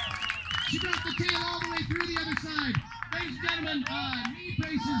 She brought the tail all the way through the other side. Ladies and gentlemen, knee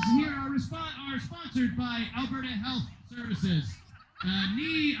braces here are sponsored by Alberta Health Services.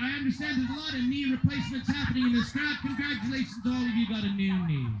 I understand there's a lot of knee replacements happening in this crowd. Congratulations to all of you got a new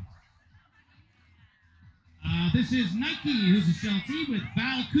knee. This is Nike, who's a Sheltie, with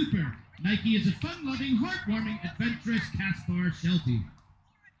Val Cooper. Nike is a fun-loving, heartwarming, adventurous Caspar Sheltie.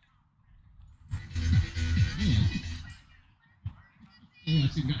 Oh,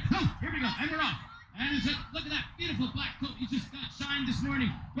 here we go, and we're off. And it's look at that beautiful black coat he just got shined this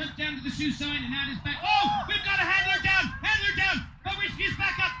morning. Went down to the shoe shine and had his back. Oh, we've got a handler down, but she's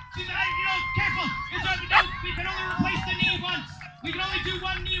back up. She's, careful. We can only replace the knee once. We can only do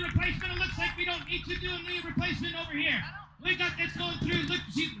one knee replacement. It looks like we don't need to do a knee replacement over here. We got this going through. Look,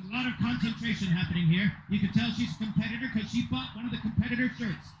 she's a lot of concentration happening here. You can tell she's a competitor because she bought one of the competitor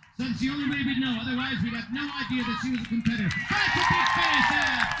shirts. So that's the only way we'd know. Otherwise, we'd have no idea that she was a competitor. That's a big finish.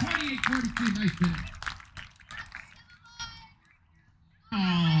 28-42. Nice finish.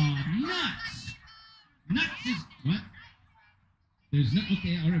 Oh, nuts. Nuts is what? There's no.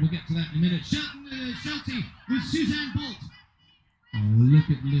 Okay, all right. We'll get to that in a minute. Sheltie with Suzanne Bolt. Oh, look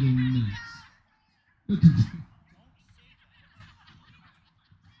at little nuts. Look at that.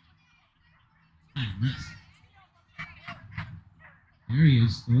 Ah, nuts. There he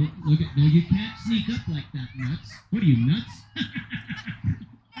is. Oh, look at, no, you can't sneak up like that, nuts. What are you, nuts?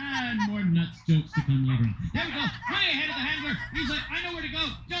 And more nuts jokes to come later on. There we go. Way ahead of the handler. He's like, I know where to go.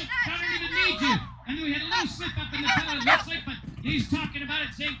 Don't even need you. And then we had a little slip up in the tunnel. It looks like, but he's talking about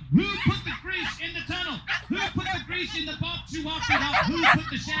it, saying, who put the grease in the tunnel? Who put the grease in the bob chew off it up? Who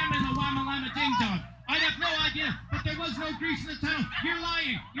put the sham in the wama lama ding dong? I have no idea, but there was no grease in the tunnel. You're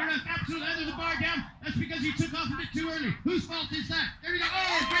lying. You're an absolute end of the bar down. That's because you took off a bit too early. Whose fault is that? There we go.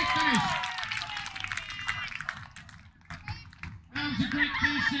 Oh, great finish. That was a great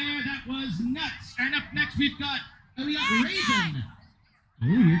finish there. That was nuts. And up next we got Raven.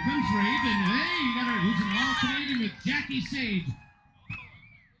 Oh, here comes Raven. Hey, you got her. Who's an all-Canadian with Jackie Sage.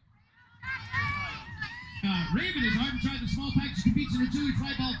 Raven is hard and tried the small package competes in a chewy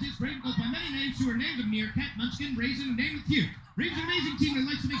fly-ball disc. Raven goes by many names who are named of Meerkat, Munchkin, Raisin, and Name with you. Raven's an amazing team that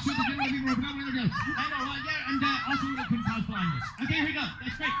likes to make sure that they're moving more, but not when they're done. I know, yeah, and also we couldn't cause blindness. Okay, here we go.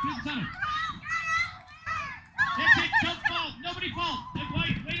 That's great. Through the tunnel. That's it. Don't fall. Nobody fall.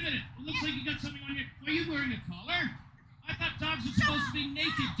 Wait a minute. It looks like you got something on your... Are you wearing a collar? I thought dogs are supposed to be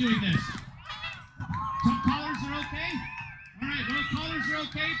naked doing this. Some collars are okay? All right, well, collars are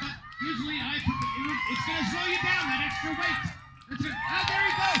okay, but usually it's going to slow you down, that extra weight. There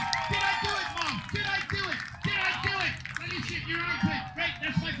you go. Did I do it, Mom? Did I do it? Did I do it? Let me sit in your armpit. Great,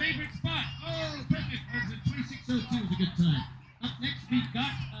 that's my favorite spot. Oh, perfect. That's a 26:02 is a good time. Up next, we've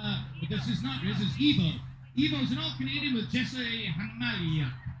got, this is Evo. Evo's an all-Canadian with Jesse Hamalia.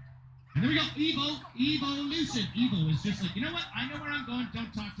 And there we go, Evolution. Evo is just like, you know what? I know where I'm going.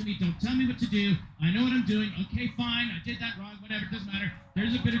 Don't talk to me. Don't tell me what to do. I know what I'm doing. Okay, fine. I did that wrong. Whatever. Doesn't matter.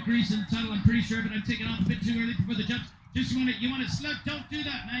 There's a bit of grease in the tunnle. I'm pretty sure, but I'm taking off a bit too early before the jumps. Just you want to slow. Don't do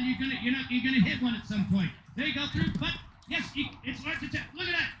that, man. You're gonna hit one at some point. There you go through. But yes, it's hard to tell. Look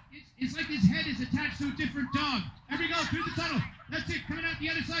at that. It's like his head is attached to a different dog. There we go through the tunnel. That's it. Coming out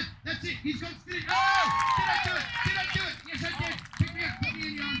the other side. That's it. He's going spinning. Oh! Did I do it? Did I do it? Yes, I did. Pick me up. Put me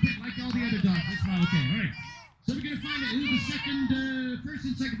in your armpit like all the other dogs. That's fine. Okay. All right. So we're gonna find out who the first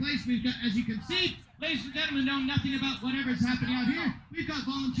and second place. We've got, as you can see, ladies and gentlemen, know nothing about whatever's happening out here. We've got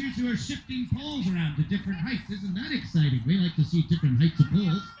volunteers who are shifting poles around to different heights. Isn't that exciting? We like to see different heights of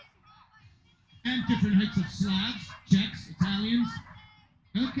poles and different heights of Slavs, Czechs, Italians.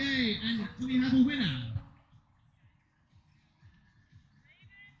 Okay, and do we have a winner?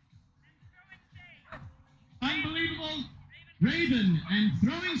 Unbelievable. Raven and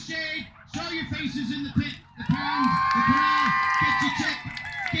Throwing Shade. Show your faces in the pit, the pond, the corral.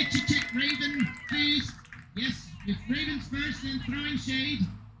 Get your chick, Raven, please. Yes, if Raven's first, then throwing shade.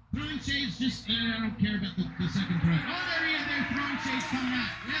 Throwing shade's just, I don't care about the second throw. Oh, there he is, there, throwing shade's coming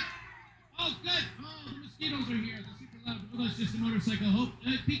out. Yep. Oh, good. Oh, the mosquitoes are here. They're super loud. Oh, that's just a motorcycle. Hope.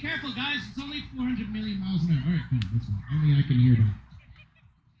 Be careful, guys. It's only 400 million miles an hour. All right, come on, this one. Only I can hear that.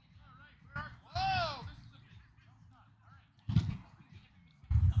 Whoa, this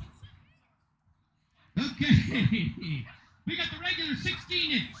is a okay. We got the regular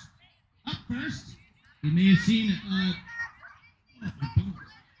 16-inch. Up first. You may have seen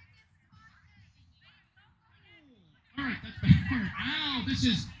all right, that's better. Ow, this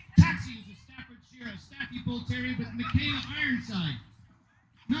is Taxi, who's a Staffordshire, a Staffy Bull Terrier with Michaela Ironside.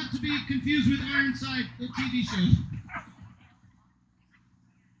 Not to be confused with Ironside, the TV show.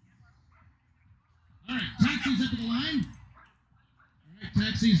 All right, Taxi's up at the line. All right,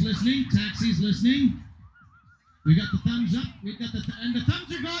 Taxi's listening. Taxi's listening. We got the thumbs up. We've got and the thumbs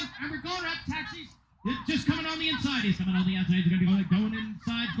are gone. And we're going up, Taxi's. Just coming on the inside. He's coming on the outside. He's going to be going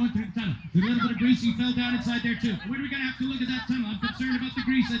inside, going through the tunnel. With a little bit of grease, he fell down inside there too. When are we going to have to look at that tunnel? I'm concerned about the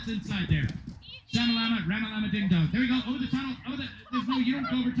grease that's inside there. Shamalama, Ramalama, Ding Dong. There we go. Over the tunnel. There's no, you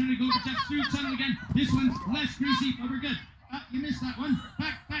don't go over tunnel. You go over just through the tunnel again. This one's less greasy, but we're good. You missed that one.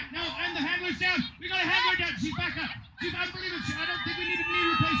 Back. No, and the handler's down. We got a handler down. She's back up. She's unbelievable. I don't think we need a knee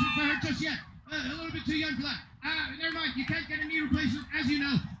replacement for her just yet. A little bit too young for that. Never mind. You can't get a knee replacement, as you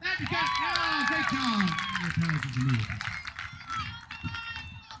know. That's good. Oh, great job.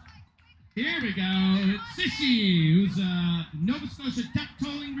 Here we go. It's Sissy, who's a Nova Scotia duck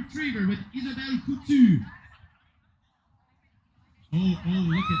tolling retriever with Isabelle Coutu. Oh,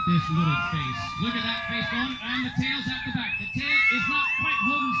 look at this little face. Look at that face going, and the tail's at the back. The tail is not quite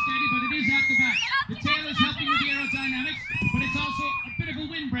holding steady, but it is at the back. The tail is helping with the aerodynamics, but it's also a bit of a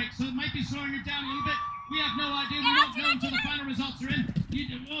windbreak, so it might be slowing her down a little bit. We have no idea. We won't know until the final results are in.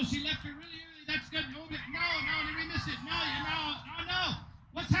 She left her really early. That's good. No, did we miss it? No.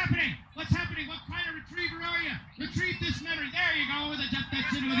 What's happening? What kind of retriever are you? Retrieve this memory. There you go. That's it.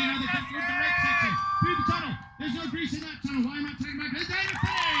 With the jump through the right section. Through the tunnel. There's no grease in that tunnel. Why am I talking about this?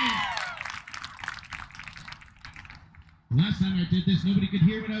 The last time I did this, nobody could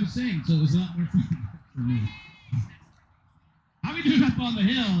hear what I was saying, so it was a lot more fun for me. How we doing up on the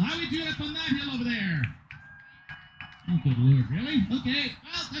hill? How we doing up on that hill over there? Oh, good Lord, really? Okay,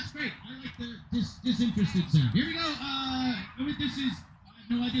 well, that's great. I like the disinterested sound. Here we go. This is, I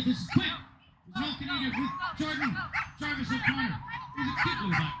have no idea, this is Quinn. Smoking Eater with Jordan Jarvis O'Connor. He's a cute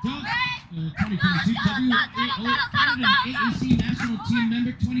little black dog. 2022 WAO Canada AAC National Team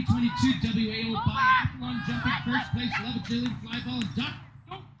Member. 2022 WAO Biathlon Jumping First Place Love Agility Flyball and Duck.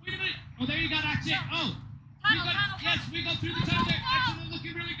 Oh, wait a minute. Oh, there you go. That's it. Oh, we go through the tunnel there. Actually,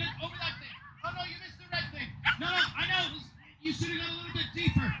 looking really good. Over that thing. Oh, no, you missed the red thing. No, I know. You should have gone a little bit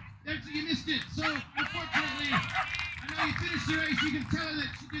deeper. You missed it. So, unfortunately, I know you finished the race. You can tell her that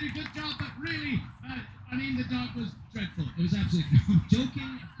she did a good job, but really, the dog was dreadful. It was absolutely... I'm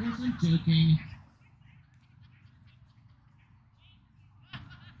joking. Of course I'm joking.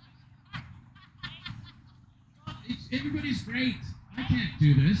 Everybody's great. I can't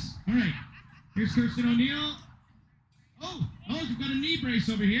do this. All right. Here's Kirsten O'Neill. Oh, we've got a knee brace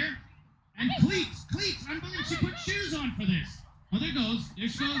over here. And cleats. Unbelievable. She put shoes on for this. Oh, there goes. There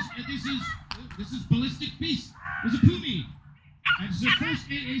she goes. This is Ballistic Beast. There's a Pumi. This is her first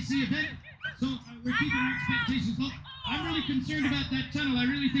AAC event, so we're keeping our expectations low. I'm really concerned about that tunnel. I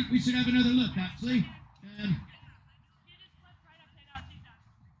really think we should have another look, actually.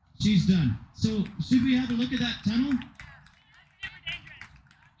 She's done. So, should we have a look at that tunnel?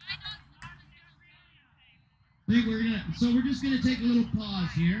 I think we're just gonna take a little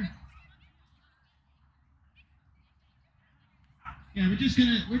pause here. Yeah, we're just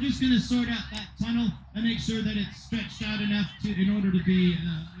gonna sort out that tunnel and make sure that it's stretched out enough in order to be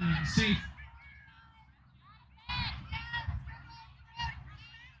safe.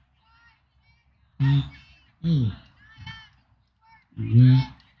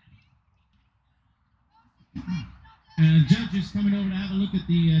 Judge is coming over to have a look at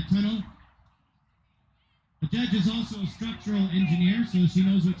the tunnel. The judge is also a structural engineer, so she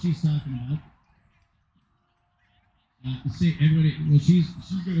knows what she's talking about. See, everybody, well, she's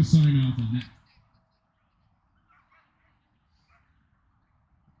going to sign off on that.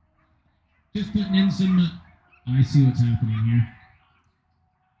 Just putting in some, I see what's happening here.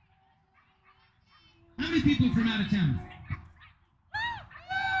 How many people from out of town?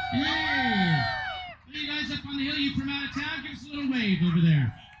 Hey! You guys up on the hill, you from out of town? Give us a little wave over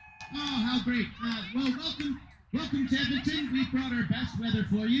there. Oh, how great. Well, welcome to Edmonton. We brought our best weather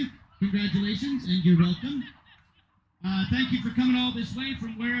for you. Congratulations, and you're welcome. Thank you for coming all this way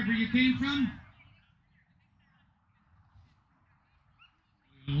from wherever you came from.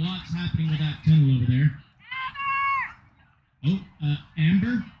 Lots happening with that tunnel over there. Oh,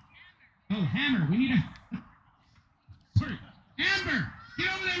 Amber? Oh, Hammer. We need a... Sorry. Amber! Get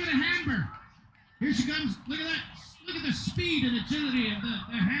over there with a hammer! Here she comes. Look at that. Look at the speed and agility of the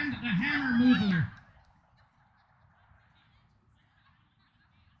hammer mover.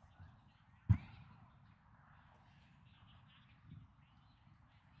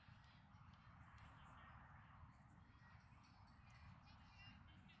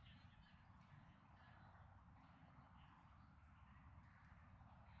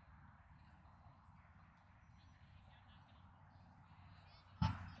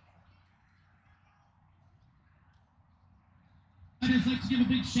 I'd just like to give a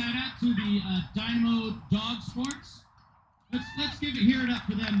big shout out to the Dynamo Dog Sports. Let's hear it up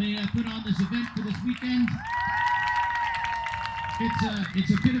for them. They put on this event for this weekend.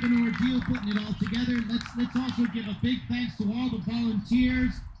 It's a bit of an ordeal putting it all together. Let's also give a big thanks to all the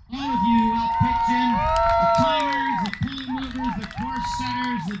volunteers, all of you pitching, the timers, the pole movers, the course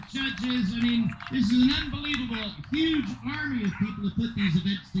setters, the judges. I mean, this is an unbelievable, huge army of people who put these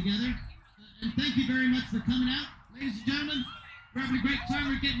events together. And thank you very much for coming out, ladies and gentlemen. We're having a great time.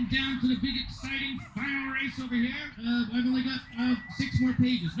 We're getting down to the big, exciting final race over here. I've only got 6 more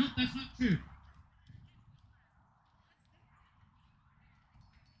pages. Nope, that's not true.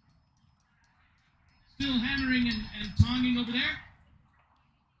 Still hammering and tonging over there.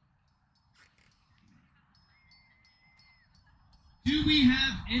 Do we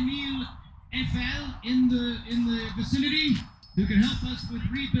have Emile FL in the vicinity who can help us with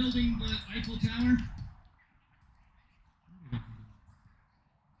rebuilding the Eiffel Tower?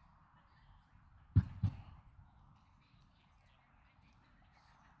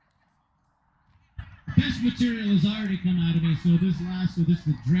 Best material has already come out of me, so this is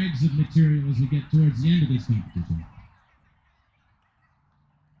the dregs of material as we get towards the end of this competition.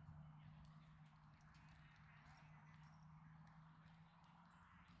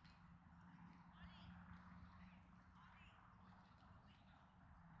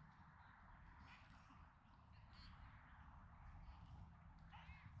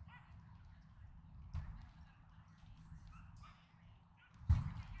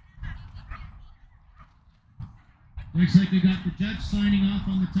 Looks like we got the judge signing off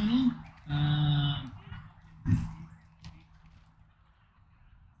on the tunnel.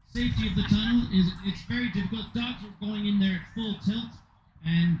 Safety of the tunnel it's very difficult. Dogs are going in there at full tilt,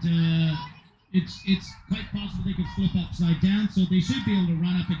 and it's quite possible they could flip upside down. So they should be able to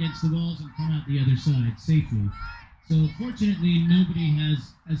run up against the walls and come out the other side safely. So fortunately, nobody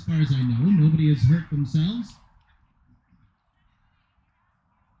has, as far as I know, nobody has hurt themselves.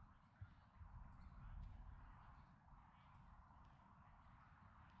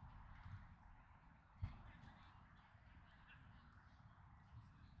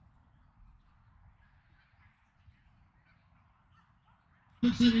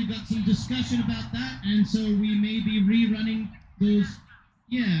 Looks like we've got some discussion about that, and so we may be rerunning those.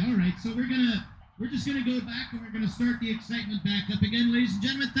 Yeah, all right. So we're just gonna go back and we're gonna start the excitement back up again, ladies and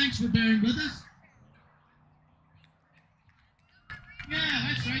gentlemen. Thanks for bearing with us. Yeah,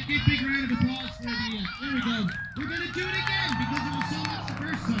 that's right. Give a big round of applause for the. There we go. We're gonna do it again because it was so much the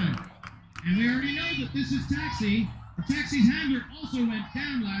first time, and we already know that this is Taxi. The Taxi's handler also went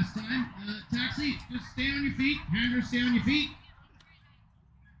down last time. Taxi, just stay on your feet. Handler, stay on your feet.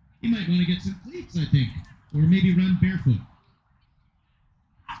 You might want to get some cleats, I think, or maybe run barefoot.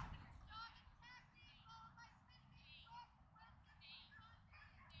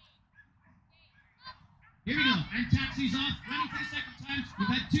 Here we go, and Taxi's off, running for the second time. You've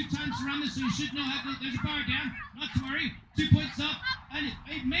had 2 times to run this, so you should know how to. There's a bar down, not to worry. 2 points up, and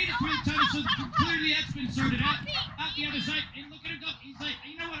it made it through the tunnel, so clearly that's been sorted out. Out the other side, and look at him go. He's like,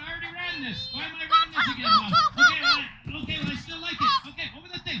 you know what, I already ran this. Why am I running this again, Mom? Okay, well, I still like it. Okay, over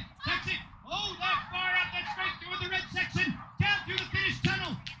the thing. Taxi. Oh, that far up, that's straight through the red section, down through the finished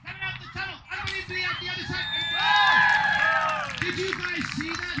tunnel, coming out the tunnel, unbelievably out the other side, and oh! Did you guys see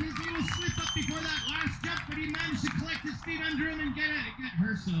that? His little slip up before that last jump, but he managed to collect his feet under him and get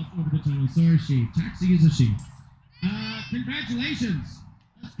herself over the tunnel. So is she. Taxi is a she. Congratulations.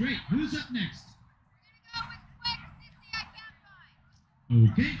 That's great. Who's up next?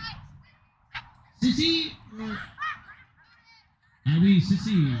 Okay. Sissy or... Ah oui,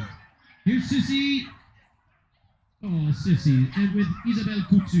 Sissy. Here's Sissy. Oh, Sissy. And with Isabelle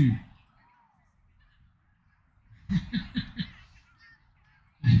Coutu.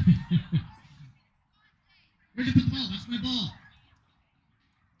 Where'd you put the ball? That's my ball.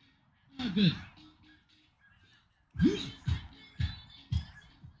 Oh, good. We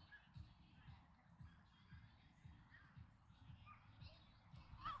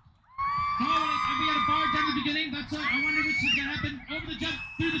got a bar down at the beginning. That's all. I wonder what's going to happen. Over the jump,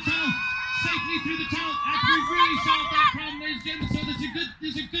 through the tunnel, safely through the tunnel. After we really solved that problem, ladies and gentlemen. So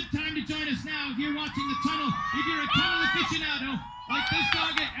there's a good time to join us now. If you're watching the tunnel, if you're a tunnel aficionado, like this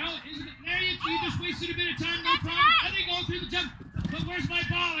dog, isn't it? There you just wasted a bit of time, no problem. I think going through the jump. But where's my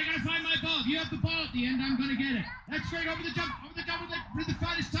ball? I gotta find my ball. If you have the ball at the end, I'm gonna get it. That's great. Over the jump, through the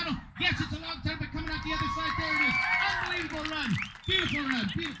finest tunnel. Yes, it's a long tunnel, but coming out the other side, there it is. Unbelievable run. Beautiful run.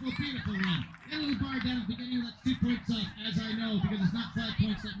 Beautiful run. Get a little bar down at the beginning. That's 2 points off, as I know, because it's not 5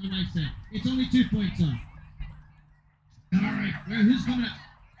 points that my wife said. It's only 2 points off. All right, who's coming up?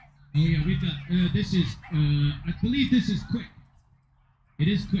 Oh yeah, we've got. This is. I believe this is Quick.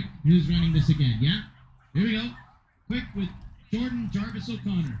 It is Quick. Who's running this again? Yeah. Here we go. Quick with Jordan Jarvis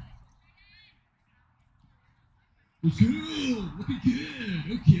O'Connor. Let's go. Looking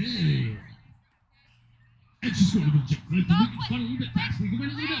good. Okay. And she's going to jump right to Luke. It's a little bit fast. We went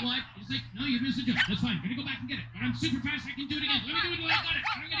a little bit wide. He's like, no, you missed a jump. That's fine. I'm going to go back and get it. But I'm super fast. I can do it again. Let me do it while I got it.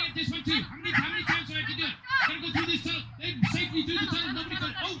 I'm going to get this one too. How many times do I have to do it? I'm going to go through this tunnel. Then safely through the tunnel. Nobody got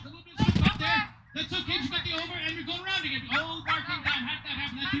it. Oh, a little bit of stuff up there. That's okay. You got the over and you're going around again. Oh, bar came down. How did that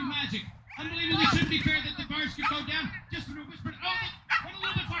happen? That do magic. Unbelievably, shouldn't be fair that the bars could go down just for a whisper. Oh, went a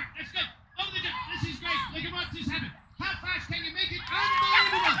little bit far. That's good. Over the jump. This is great. Look at what just happened. How fast can you make it?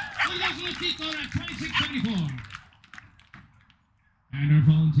 Unbelievable. Look at those little feet going at 26.74. And our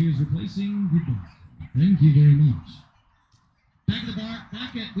volunteers replacing the bar. Thank you very much. Back at the bar,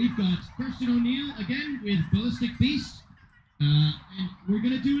 we've got Kirsten O'Neill again with Ballistic Beast. And we're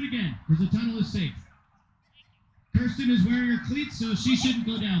going to do it again because the tunnel is safe. Kirsten is wearing her cleats, so she shouldn't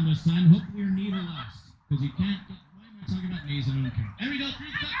go down this time. Hopefully her knee will last. Because you can't get... Why am I talking about knees? I don't care. There we go.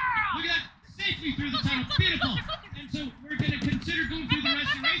 Look at that. Safely through the tunnel. Beautiful. And so we're going to consider going through the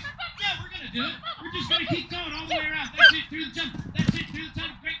rest of the race. Yeah, we're going to do it. We're just going to keep going all the way around. That's it. Through the jump. That's it. Through the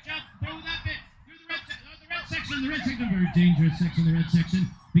tunnel. Great job. Throw that bit. Through the red section. The red section. Very dangerous section. The red section.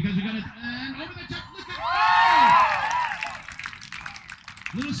 Because we got to... And over the jump. Look at... Oh!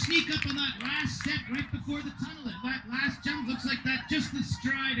 Little sneak up on that last step right before the tunnel. That last jump looks like that, just the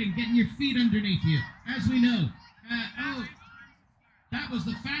stride and getting your feet underneath you, as we know. That was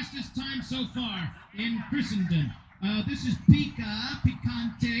the fastest time so far in Christendom. This is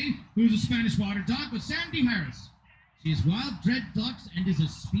Picante, who's a Spanish water dog, with Sandy Harris. She has wild dreadlocks and is a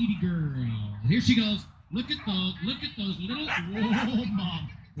speedy girl. Here she goes. Look at those little... Whoa, Mom.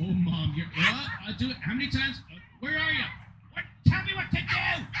 Oh, Mom. I'll do it. How many times? Where are you? Tell me what to do!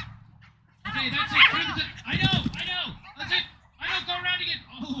 Okay, that's it. I know. That's it. I know, go around again.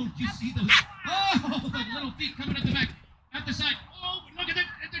 Oh, do you see those? Oh, the little feet coming at the back. At the side. Oh, look at that.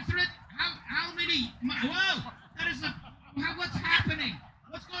 Thread. How many? Whoa! That is the... What's happening?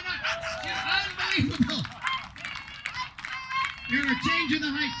 What's going on? It's unbelievable. You're changing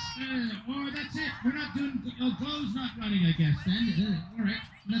the heights. Or that's it. We're not doing... Oh, Glow's not running, I guess, then. All right.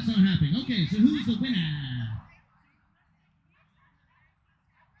 That's not happening. Okay, so who's the winner?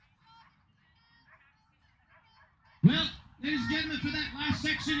 Well, ladies and gentlemen, for that last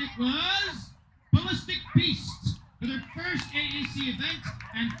section, it was Ballistic Beast for their first AAC event,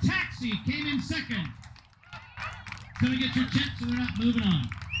 and Taxi came in second. So we get your check so we're not moving on.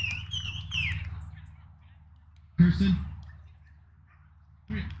 Kirsten?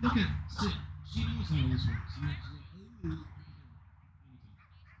 Look at, she knows how this works.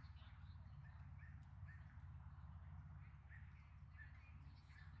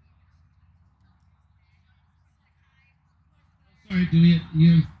 Sorry,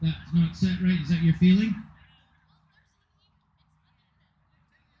 that's not set right? Is that your feeling?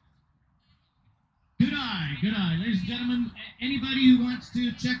 Good eye. Ladies and gentlemen, anybody who wants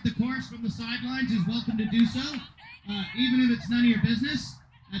to check the course from the sidelines is welcome to do so, even if it's none of your business.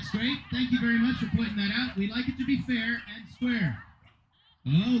 That's great. Thank you very much for pointing that out. We like it to be fair and square.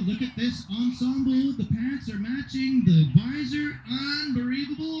 Oh, look at this ensemble. The pants are matching, the visor,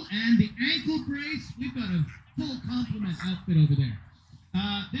 unbelievable, and the ankle brace. We've got a full complement outfit over there.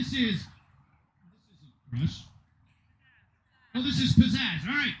 This isn't Crush. Oh, this is Pizzazz.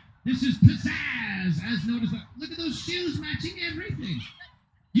 All right. This is Pizzazz, as noticed. Look at those shoes matching everything.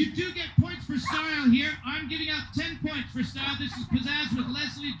 You do get points for style here. I'm giving out 10 points for style. This is Pizzazz with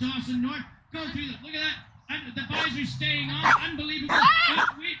Leslie Dawson North. Go through that. Look at that. And the visor's staying on. Unbelievable.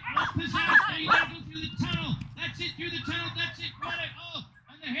 Pizzazz. Now you gotta go through the tunnel. That's it. Through the tunnel. That's it. Oh,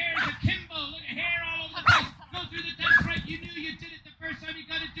 and the hair is akimbo. Look at hair all over the place. Go through the... That's right. You knew you did it the first time. You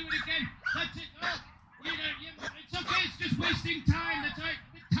got to do it again. That's it. Oh, it's okay. It's just wasting time. That's right.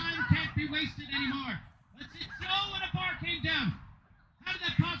 The time can't be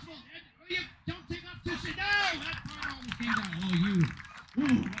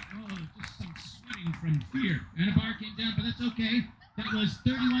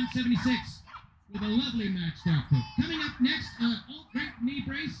 176 with a lovely matched outfit. Coming up next, oh, great knee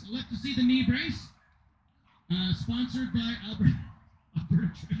brace. I love to see the knee brace. Sponsored by Alberta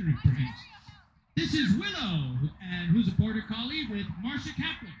Treasury Branch. This is Willow, and who's a border collie with Marcia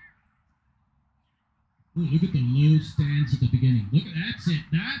Kaplan. Oh, look at the low stance at the beginning. Look at that's it.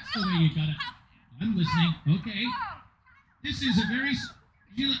 That's the way you got it. I'm listening. Okay. This is a very.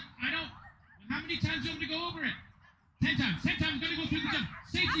 I don't. How many times do you want me to go over it? 10 times. 10 times. I'm going to go through the jump.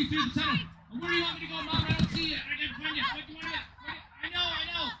 Safely through the tunnel. Where do you want me to go, Mom? I don't see you. I can't find you. What do you want to do? I know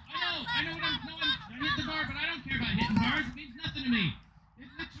what I'm doing. I hit the bar, but I don't care about hitting bars. It means nothing to me.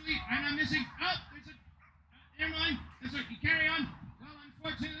 It literally, I'm missing. Oh, there's a. Never mind. That's right. You carry on. Well,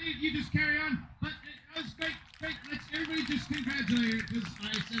 unfortunately, you just carry on. But that was great. Great. Let's everybody just congratulate her because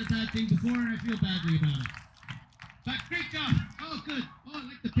I said a bad thing before and I feel badly about it. But great job. Oh, good. Oh, I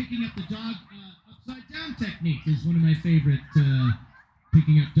like the picking up the dog upside down technique. Is one of my favorite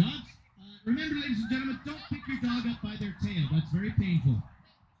picking up dogs. Remember, ladies and gentlemen, don't pick your dog up by their tail. That's very painful.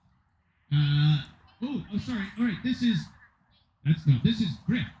 Sorry. All right, this is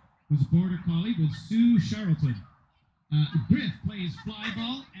Griff, who's a border collie with Sue Charlton. Griff plays fly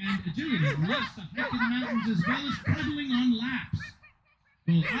ball and agility, loves to hike in the mountains as well as cuddling on laps.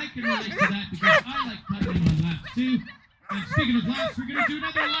 Well, I can relate to that because I like cuddling on laps too. And speaking of laps, we're going to do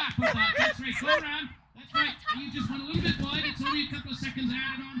another lap with that. That's right, go around. That's right. You just went a little bit wide. It's only a couple of seconds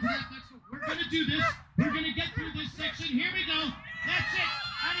added on to that. That's what we're going to do this. We're going to get through this section. Here we go. That's it.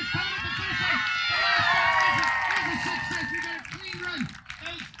 And it's coming at the finish line. The last step is a success. We got a clean run.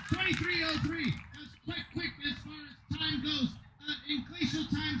 That was 23:03. That was quite quick as far as time goes. In glacial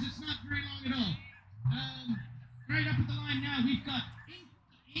times, it's not very long at all. Right up at the line now, we've got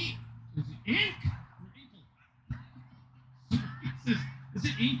ink. Is it ink? Or inkle? Is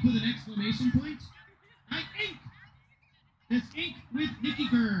it ink with an exclamation point? Ink! That's ink with Nikki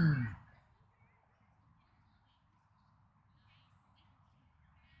Gurr.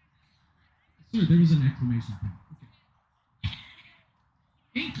 Sorry, there was an exclamation point. Okay.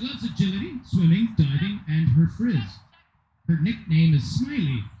 Ink loves agility, swimming, diving, and her frizz. Her nickname is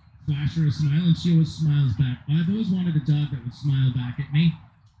Smiley. Flash her a smile and she always smiles back. I've always wanted a dog that would smile back at me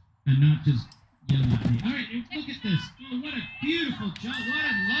and not just yell at me. All right, look at this. Oh, what a beautiful job. What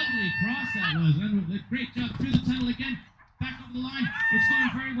a lovely cross that was. And a great job through the tunnel again. Back over the line. It's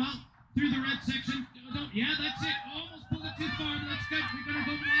going very well. Through the red section. Yeah, that's it. Almost pulled it too far, but that's good. We're going to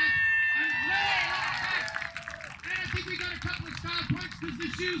go back. And I think we got a couple of style points because the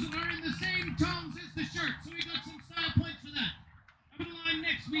shoes are in the same tones as the shirt. So we got some style points for that. Over the line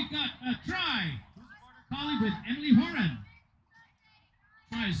next, we've got Try, who's a border collie with Emily Horan.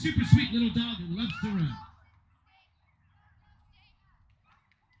 Try, a super sweet little dog who loves to run.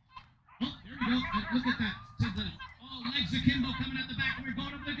 Oh, there we go. Look at that. Oh, legs akimbo coming at the back, and we're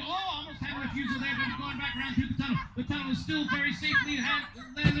going over the goal. Oh, almost had a refusal there, but we're going back around through the tunnel. The tunnel is still very safely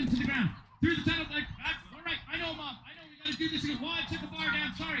landing to the ground. Through the tunnel, all right, I know, Mom. I know we got to do this again. Why I took a bar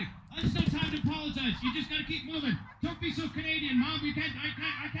down, sorry. There's no time to apologize. You just got to keep moving. Don't be so Canadian, Mom. I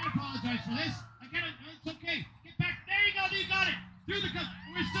can't apologize for this. It's okay. Get back. There you go. You got it. Through the cup.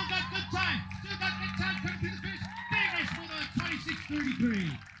 We still got good time. Coming through the finish. Finish for the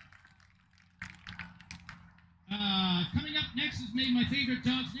 26:33. Coming up next is my favorite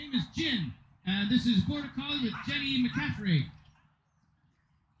dog's name is Gin. This is Border Collie with Jenny McCaffrey.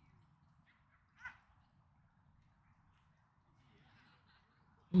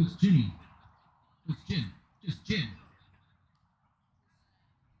 Oh, it's Ginny. Oh, it's Gin. Just Gin.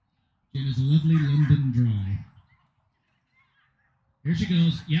 Gin is a lovely London dry. Here she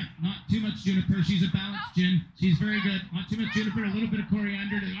goes. Yep, not too much juniper. She's a balanced gin. She's very good. Not too much juniper, a little bit of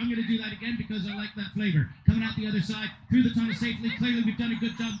coriander. I'm going to do that again because I like that flavor. Coming out the other side, through the tunnel safely. Clearly, we've done a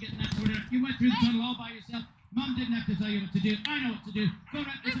good job getting that sorted out. You went through the tunnel all by yourself. Mom didn't have to tell you what to do. I know what to do. Go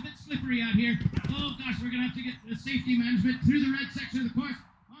right. It's a bit slippery out here. Oh, gosh, we're going to have to get the safety management through the red section of the course.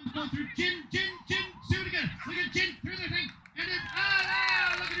 Mom's going through Gin. See what again. Look at Gin through the thing. And then,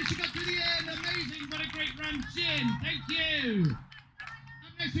 look at it. She got through the end. Amazing. What a great run, Gin. Thank you.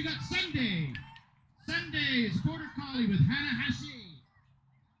 Next we got Sunday. Sunday is Border Collie with Hannah Hashi.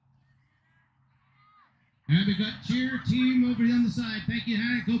 And we got Cheer Team over on the side. Thank you,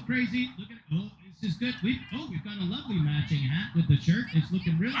 Hannah. Go crazy. Look at it. Oh, this is good. We've got a lovely matching hat with the shirt. It's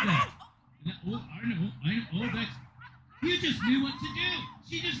looking real good. Oh, I know. Oh, that's. You just knew what to do.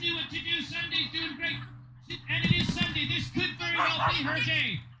 She just knew what to do. Sunday's doing great. And it is Sunday. This could very well be her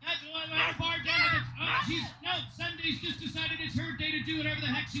day. That's why I bar down with it. Sunday's just decided it's her day to do whatever the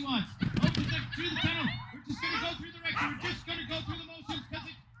heck she wants. Through the tunnel. We're just going to go through the wrecks. We're just going to go through the motions because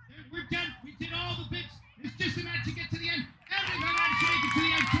we're done. We did all the bits. It's just a match to get to the end. And we managed to make it to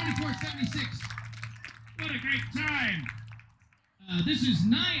the end. great time. This is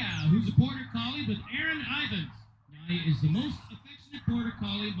Naya, who's a Border Collie with Aaron Ivans. Naya is the most affectionate Border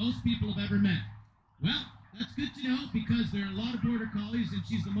Collie most people have ever met. Well, that's good to know because there are a lot of Border Collies and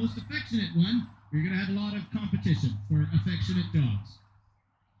she's the most affectionate one. You're going to have a lot of competition for affectionate dogs.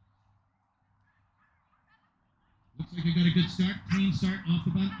 Looks like we got a good start, clean start off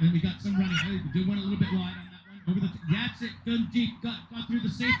the bunt, and we got some running. Oh, we do one a little bit wide on that one. Over the, that's it, good deep, got through the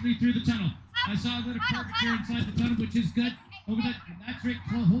safely through the tunnel. I saw a little curvature inside the tunnel, which is good. Over the, that's right,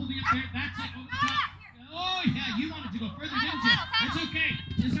 holding up there, that's it, over the top. Oh yeah, you wanted to go further, didn't you? It's okay,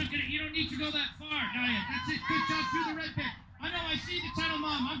 it's not gonna, you don't need to go that far, Naya. That's it, good job through the red bit. I know, I see the tunnel,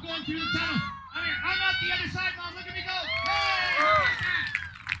 Mom, I'm going through the tunnel. I'm out the other side, Mom, look at me go. Hey, look at that.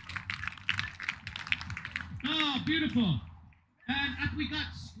 Oh, beautiful. And up we got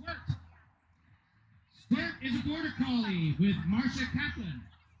Squirt. Squirt is a Border Collie with Marsha Kaplan.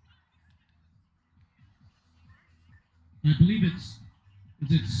 I believe it's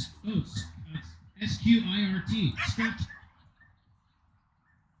S-Q-I-R-T. Squirt.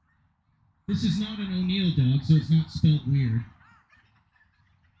 This is not an O'Neill dog, so it's not spelled weird.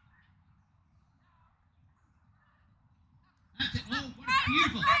 That's it. Oh, what a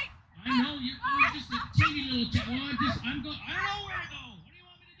beautiful. I know, you're just a teeny little chick. Oh, I don't know where to go. What do you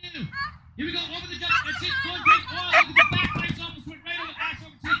want me to do? Here we go, over the jump. That's it, going great. Oh, look at the back legs almost went right over, ass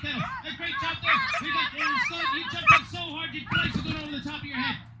over to the pedal. A great job there. We got there. You jumped up so hard, your legs are going over the top of your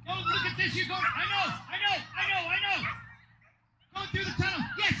head. Oh, look at this, you're going. I know. Going through the tunnel.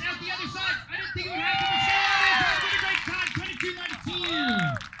 Yes, out the other side. I didn't think it would happen. Michelle, did a great time.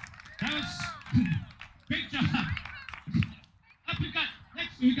 22-19. That was great job. Up we got.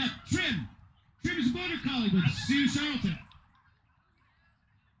 Next, we got Trim. Trim is a Border Collie with Sue Charlton.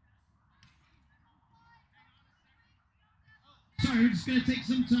 Sorry, we're just going to take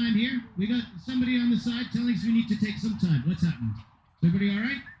some time here. We got somebody on the side telling us we need to take some time. What's happening? Is everybody all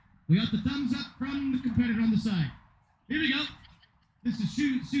right? We got the thumbs up from the competitor on the side. Here we go. This is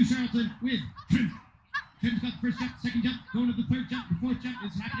Sue Charlton with Trim. Trim's got the first jump, second jump, going to the third jump, the fourth jump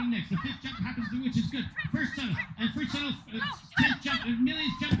is happening next. The fifth jump happens, which is good. First tunnel, 10th jump,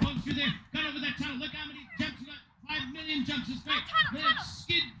 millions jump going through there. Got over that tunnel. Look how many jumps we got. 5 million jumps is great.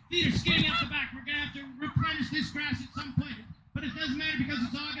 Feet are skidding out the back. We're going to have to replenish this grass at some point. But it doesn't matter because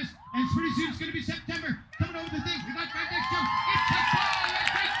it's August, and pretty soon it's going to be September. Coming over the thing. We got right next jump. It's a ball.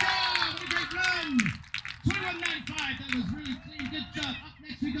 Great job. What a great run. 21.95. That was really clean. Good job. Up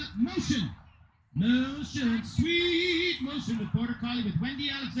next, we got Motion. Motion, sweet Motion with Border Collie with Wendy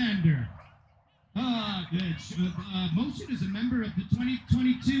Alexander. Ah, good. Motion is a member of the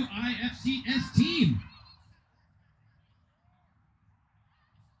 2022 IFCS team.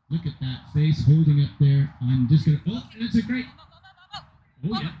 Look at that face holding up there. I'm just gonna. Oh, it's a great.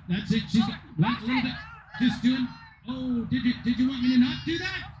 Oh yeah, that's it. She's got wait a little bit. Just doing. Oh, did you want me to not do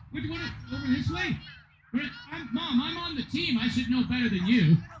that? Would you want it over this way? Mom, I'm on the team. I should know better than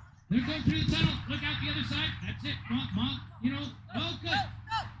you. They're going through the tunnel. Look out the other side. That's it. Mom, you know. Oh, good.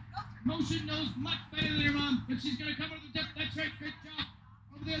 Motion knows much better than your mom, but she's going to come over the jump. That's right. Great job.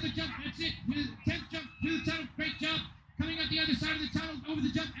 Over the other jump. That's it. 10th jump through the tunnel. Great job. Coming out the other side of the tunnel. Over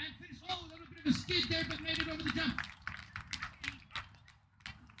the jump and finish. Oh, a little bit of a skid there, but made it over the jump.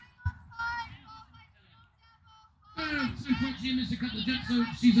 Unfortunately, she missed a couple of jumps, so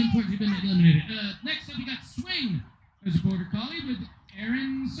she's unfortunately been eliminated. Next up, we got Swing. There's a Border Collie with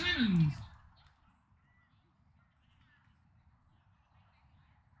Aaron Simons.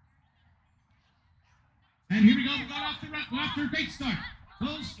 And here we go. We got off the run. We're off to a great start.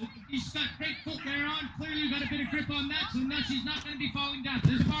 She's got great footwear on. Clearly, got a bit of grip on that, so now she's not going to be falling down.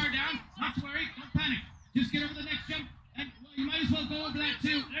 There's a bar down. Not to worry. Don't panic. Just get over the next jump, and well, you might as well go over that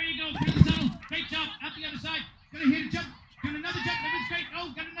too. There you go. Through the tunnel. Great job. Out the other side. Gonna hit a jump. Got another jump. That was great.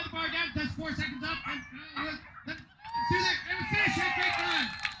 Oh, got another bar down. That's 4 seconds up. And through there. And finish that great run.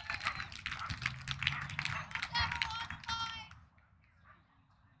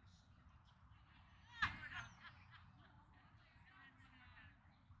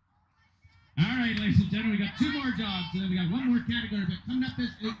 All right, ladies and gentlemen, we got 2 more dogs, and then we got 1 more category. But coming up,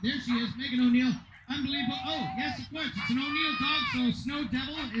 there she is, Megan O'Neill. Unbelievable. Oh, yes, of course. It's an O'Neill dog, so Snow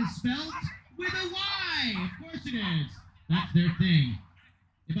Devil is spelled with a Y. Of course it is. That's their thing.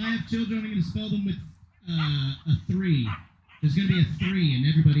 If I have children, I'm going to spell them with a 3. There's going to be a 3 in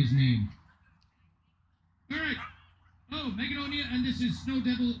everybody's name. All right. Oh, Megan O'Neill, and this is Snow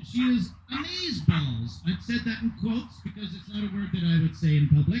Devil. She is amazeballs. I've said that in quotes because it's not a word that I would say in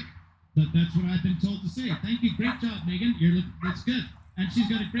public, but that's what I've been told to say. Thank you. Great job, Megan. That's good. And she's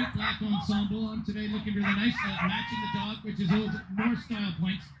got a great black ensemble on today, looking really nice, matching the dog, which is more style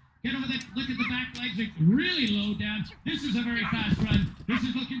points. Get over there. Look at the back legs. Are really low down. This is a very fast run. This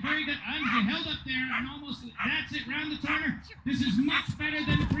is looking very good. I'm held up there and almost, that's it, round the corner. This is much better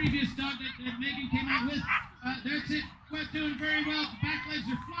than the previous dog that Megan came out with. That's it. We're doing very well. The back legs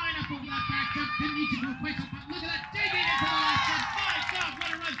are flying up over that back jump. Didn't need to go quite so far. Look at that. Digging into the last jump. My God,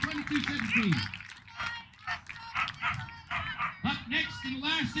 what a run. 22.17. Up next and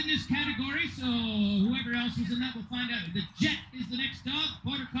last in this category, so whoever else was in that will find out. The Jet is the next dog,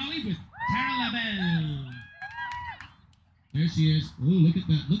 Border Collie with Tara LaBelle. There she is. Oh, look at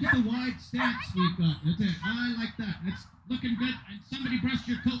that. Look at the wide stance we've got. That's it. I like that. That's looking good. And somebody brushed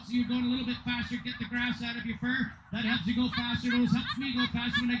your coat so you're going a little bit faster. Get the grass out of your fur. That helps you go faster. Those helps me go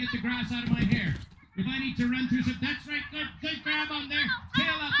faster when I get the grass out of my hair. If I need to run through some, that's right. Good grab on there.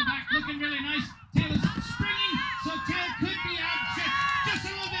 Tail out the back, looking really nice. Tail is springing, so tail could be out just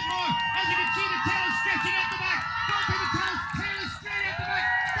a little bit more. As you can see, the tail is stretching at the back. Don't take the tail is straight at the back.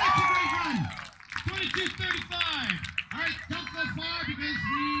 That's a great run. 22.35. All right, don't go far because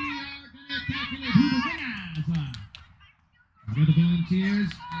we are going to calculate who the winners are. We've got the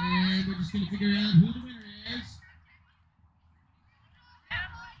volunteers, and we're just going to figure out who the winner is.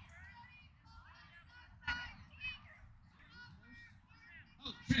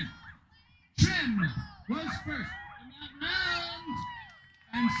 Oh, Trim. Trim was first in that round.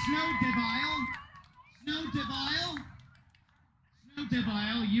 And Snow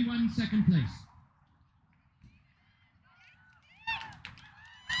Devile, you won second place.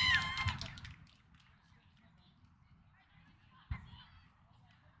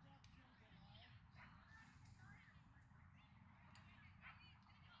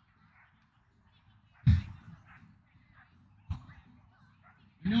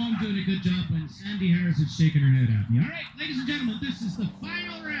 I know I'm doing a good job when Sandy Harris is shaking her head at me. All right, ladies and gentlemen, this is the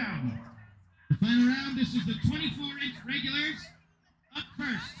final round. The final round, this is the 24-inch regulars. Up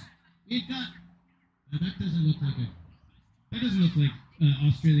first, we've got... that doesn't look like That doesn't look like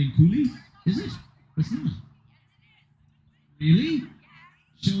Australian Coolie, is it? It's not. Really?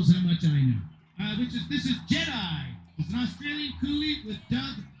 Shows how much I know. This is Jedi. It's an Australian Coolie with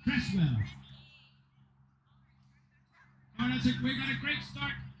Doug Cresswell. Oh, we got a great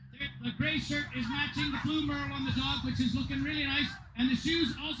start. The gray shirt is matching the blue merle on the dog, which is looking really nice. And the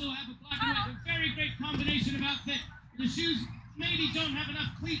shoes also have a black and white, a very great combination of outfit. The shoes maybe don't have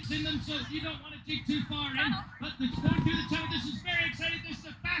enough cleats in them, so you don't want to dig too far in. But going through the tunnel, this is very exciting. This is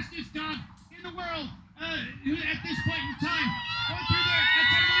the fastest dog in the world at this point in time. Going through there.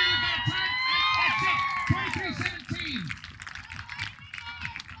 That's unbelievable. We've got a time. That's it. 23.17.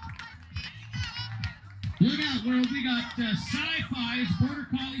 Look out, world. We got Sci-Fi. It's Border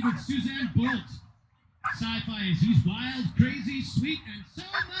Collie with Suzanne Bolt. Sci-Fi is he's wild, crazy, sweet, and so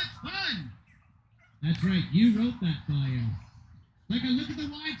much fun. That's right. You wrote that bio. Look at the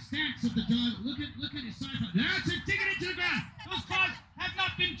wide stance of the dog. Look at his Sci-Fi. That's it. Dig it into the ground. Those claws have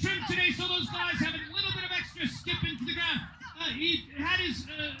not been trimmed today, so those guys have a little bit of extra skip into the ground. He had his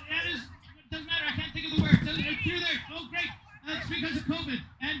doesn't matter. I can't think of the word. Through there. Oh, great. It's because of COVID.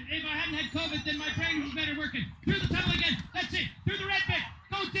 And if I hadn't had COVID, then my brain was better working. Through the tunnel again. That's it. Through the red bit.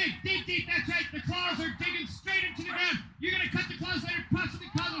 Go dig. Deep, deep. That's right. The claws are digging straight into the ground. You're going to cut the claws later, possibly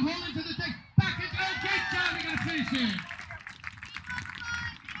cause a hole into the thing. Back in. Oh, great job. You're going to finish it.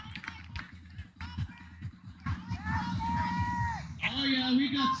 Oh, yeah.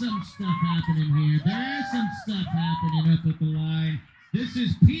 We got some stuff happening here. There's some stuff happening up at the line. This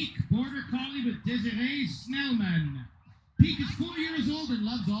is Peak Border Collie with Desiree Snellman. Peak is 4 years old and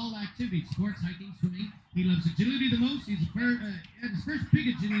loves all activities, sports, hiking, swimming. He loves agility the most. He's at his first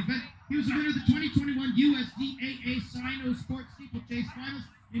big agility event. He was the winner of the 2021 USD AAC Sino Sports Steeplechase Finals.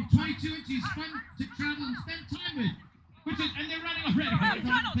 In 22 inches, he's fun to travel and spend time with. And they're running already.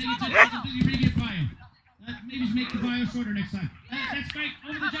 You're reading your bio. Maybe make the bio shorter next time. That's great.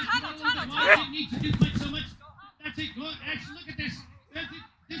 Over the jump. Why do you need to do quite so much? That's it. Go. Actually, look at this.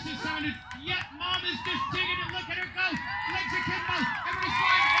 This is sounded. Yeah, mom is just digging it. Look at her go. Legs akimbo. Everybody's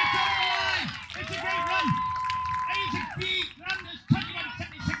flying. It's over the line. It's a great run. AAC run is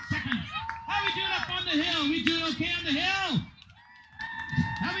 21.76 seconds. How are we doing up on the hill? We doing okay on the hill?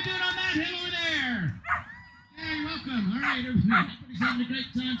 How are we doing on that hill over there? Yeah, you're welcome. All right, everybody's having a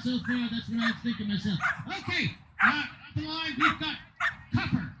great time so far. That's what I was thinking myself. Okay, up the line, we've got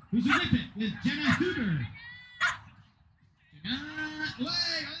Copper, who's a whippet with Jenna Hooter.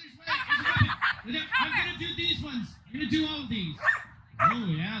 I'm going to do these ones. I'm going to do all of these. Oh,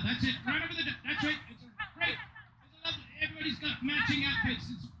 yeah, that's it. Right over the... That's right. It's great. Everybody's got matching outfits.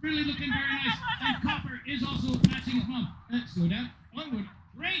 It's really looking very nice. And Copper is also matching his mom. Slow down. Onward.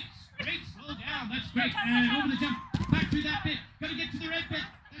 Great. Slow down. That's great. And over the jump. Back through that bit. Got to get to the red bit.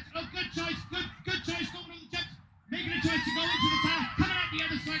 That's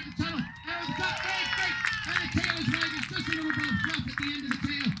the end of the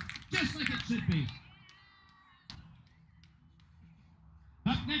tail, just like it should be.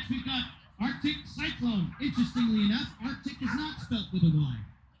 Up next, we've got Arctic Cyclone. Interestingly enough, Arctic is not spelt with a Y.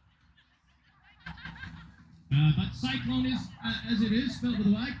 But Cyclone is, as it is, spelled with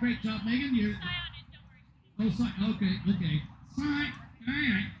a Y. Great job, Megan. You're... Oh, okay. Fine. All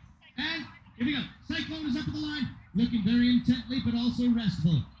right. And here we go. Cyclone is up at the line, looking very intently, but also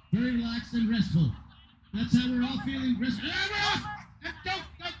restful. Very relaxed and restful. That's how we're all feeling. Restful. And don't,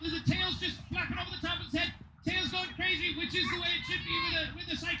 the tail's just flapping over the top of his head. Tail's going crazy, which is the way it should be with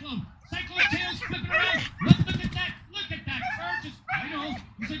the Cyclone. Cyclone tail's flipping around. Look at that. Look at that. Just, I know.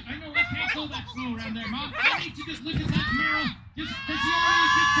 He's like, I know I can't go that slow around there, Mom. I need to just look at that Merle. Just, that's the only way to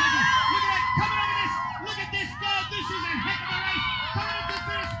keep cycling. Look at that. Coming over this. Look at this. God, this is a heck of a race. Coming up the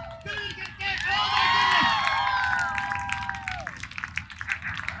finish. Gonna get there. Oh, my goodness.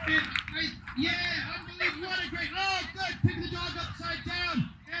 Yeah, unbelievable. What a great. Oh, good. Pick the dog upside down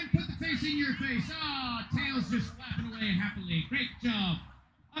and put the face in your face. Oh, tail's just flapping away happily. Great job.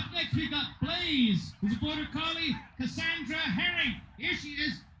 Up next, we've got Blaze, who's a border collie. Cassandra Herring. Here she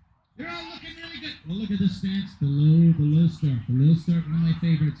is. They're all looking really good. Well, look at the stats. The low start. The low start, one of my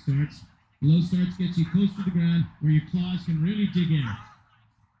favorite starts. Low starts gets you close to the ground where your claws can really dig in.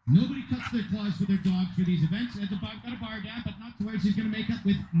 Nobody cuts their claws for their dogs for these events. Got a bar down, but not to worry. She's going to make up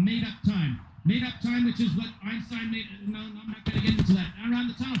with made-up time. Made-up time, which is what Einstein made. No, I'm not going to get into that. Around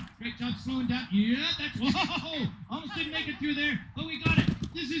the tunnel. Great job slowing down. Yeah, that's... Whoa! Almost didn't make it through there, but we got it.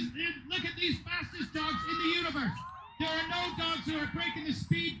 Look at these fastest dogs in the universe. There are no dogs who are breaking the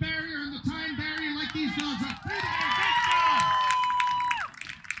speed barrier and the time barrier like these dogs are. Through the air. Great job!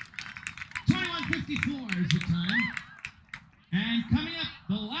 21:54 is the time. And coming up,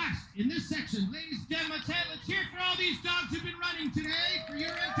 the last in this section, ladies and gentlemen, let's hear for all these dogs who've been running today for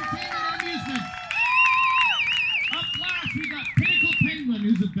your entertainment and amusement. Up last, we got Pinnacle Penguin,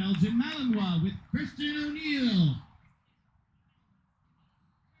 who's a Belgian Malinois, with Christian O'Neill.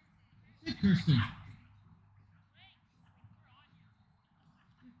 Hey, Kirsten.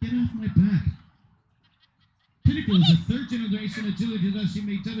 Get off my back. Pinnacle is a third generation agility dog she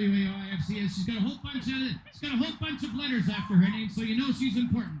made WAIFC. She's got a whole bunch of letters after her name, so you know she's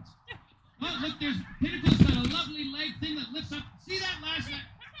important. Oh, look, Pinnacle's got a lovely leg thing that lifts up. See that last that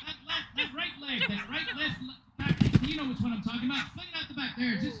right leg, that right left back. You know which one I'm talking about. Fling it out the back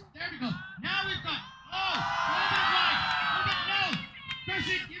there. There we go. Now we've got no.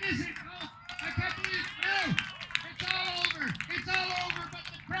 Christian, you miss it. Oh, I can't believe it. No. It's all over. It's all over. But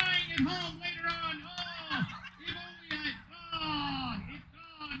the crying at home later on. It's gone,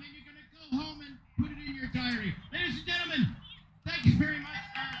 and you're going to go home and put it in your diary. Ladies and gentlemen, thank you very much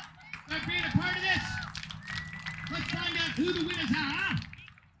for being a part of this. Let's find out who the winners are.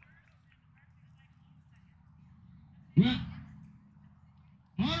 Well,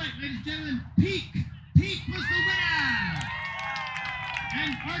 all right, ladies and gentlemen, Peak was the winner.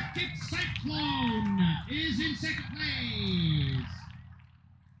 And Arctic Cyclone is in second place.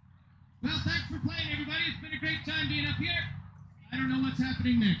 Well, thanks for playing, everybody. It's been a great time being up here. I don't know what's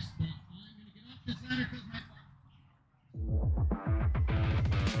happening next, but I'm going to get off this ladder because my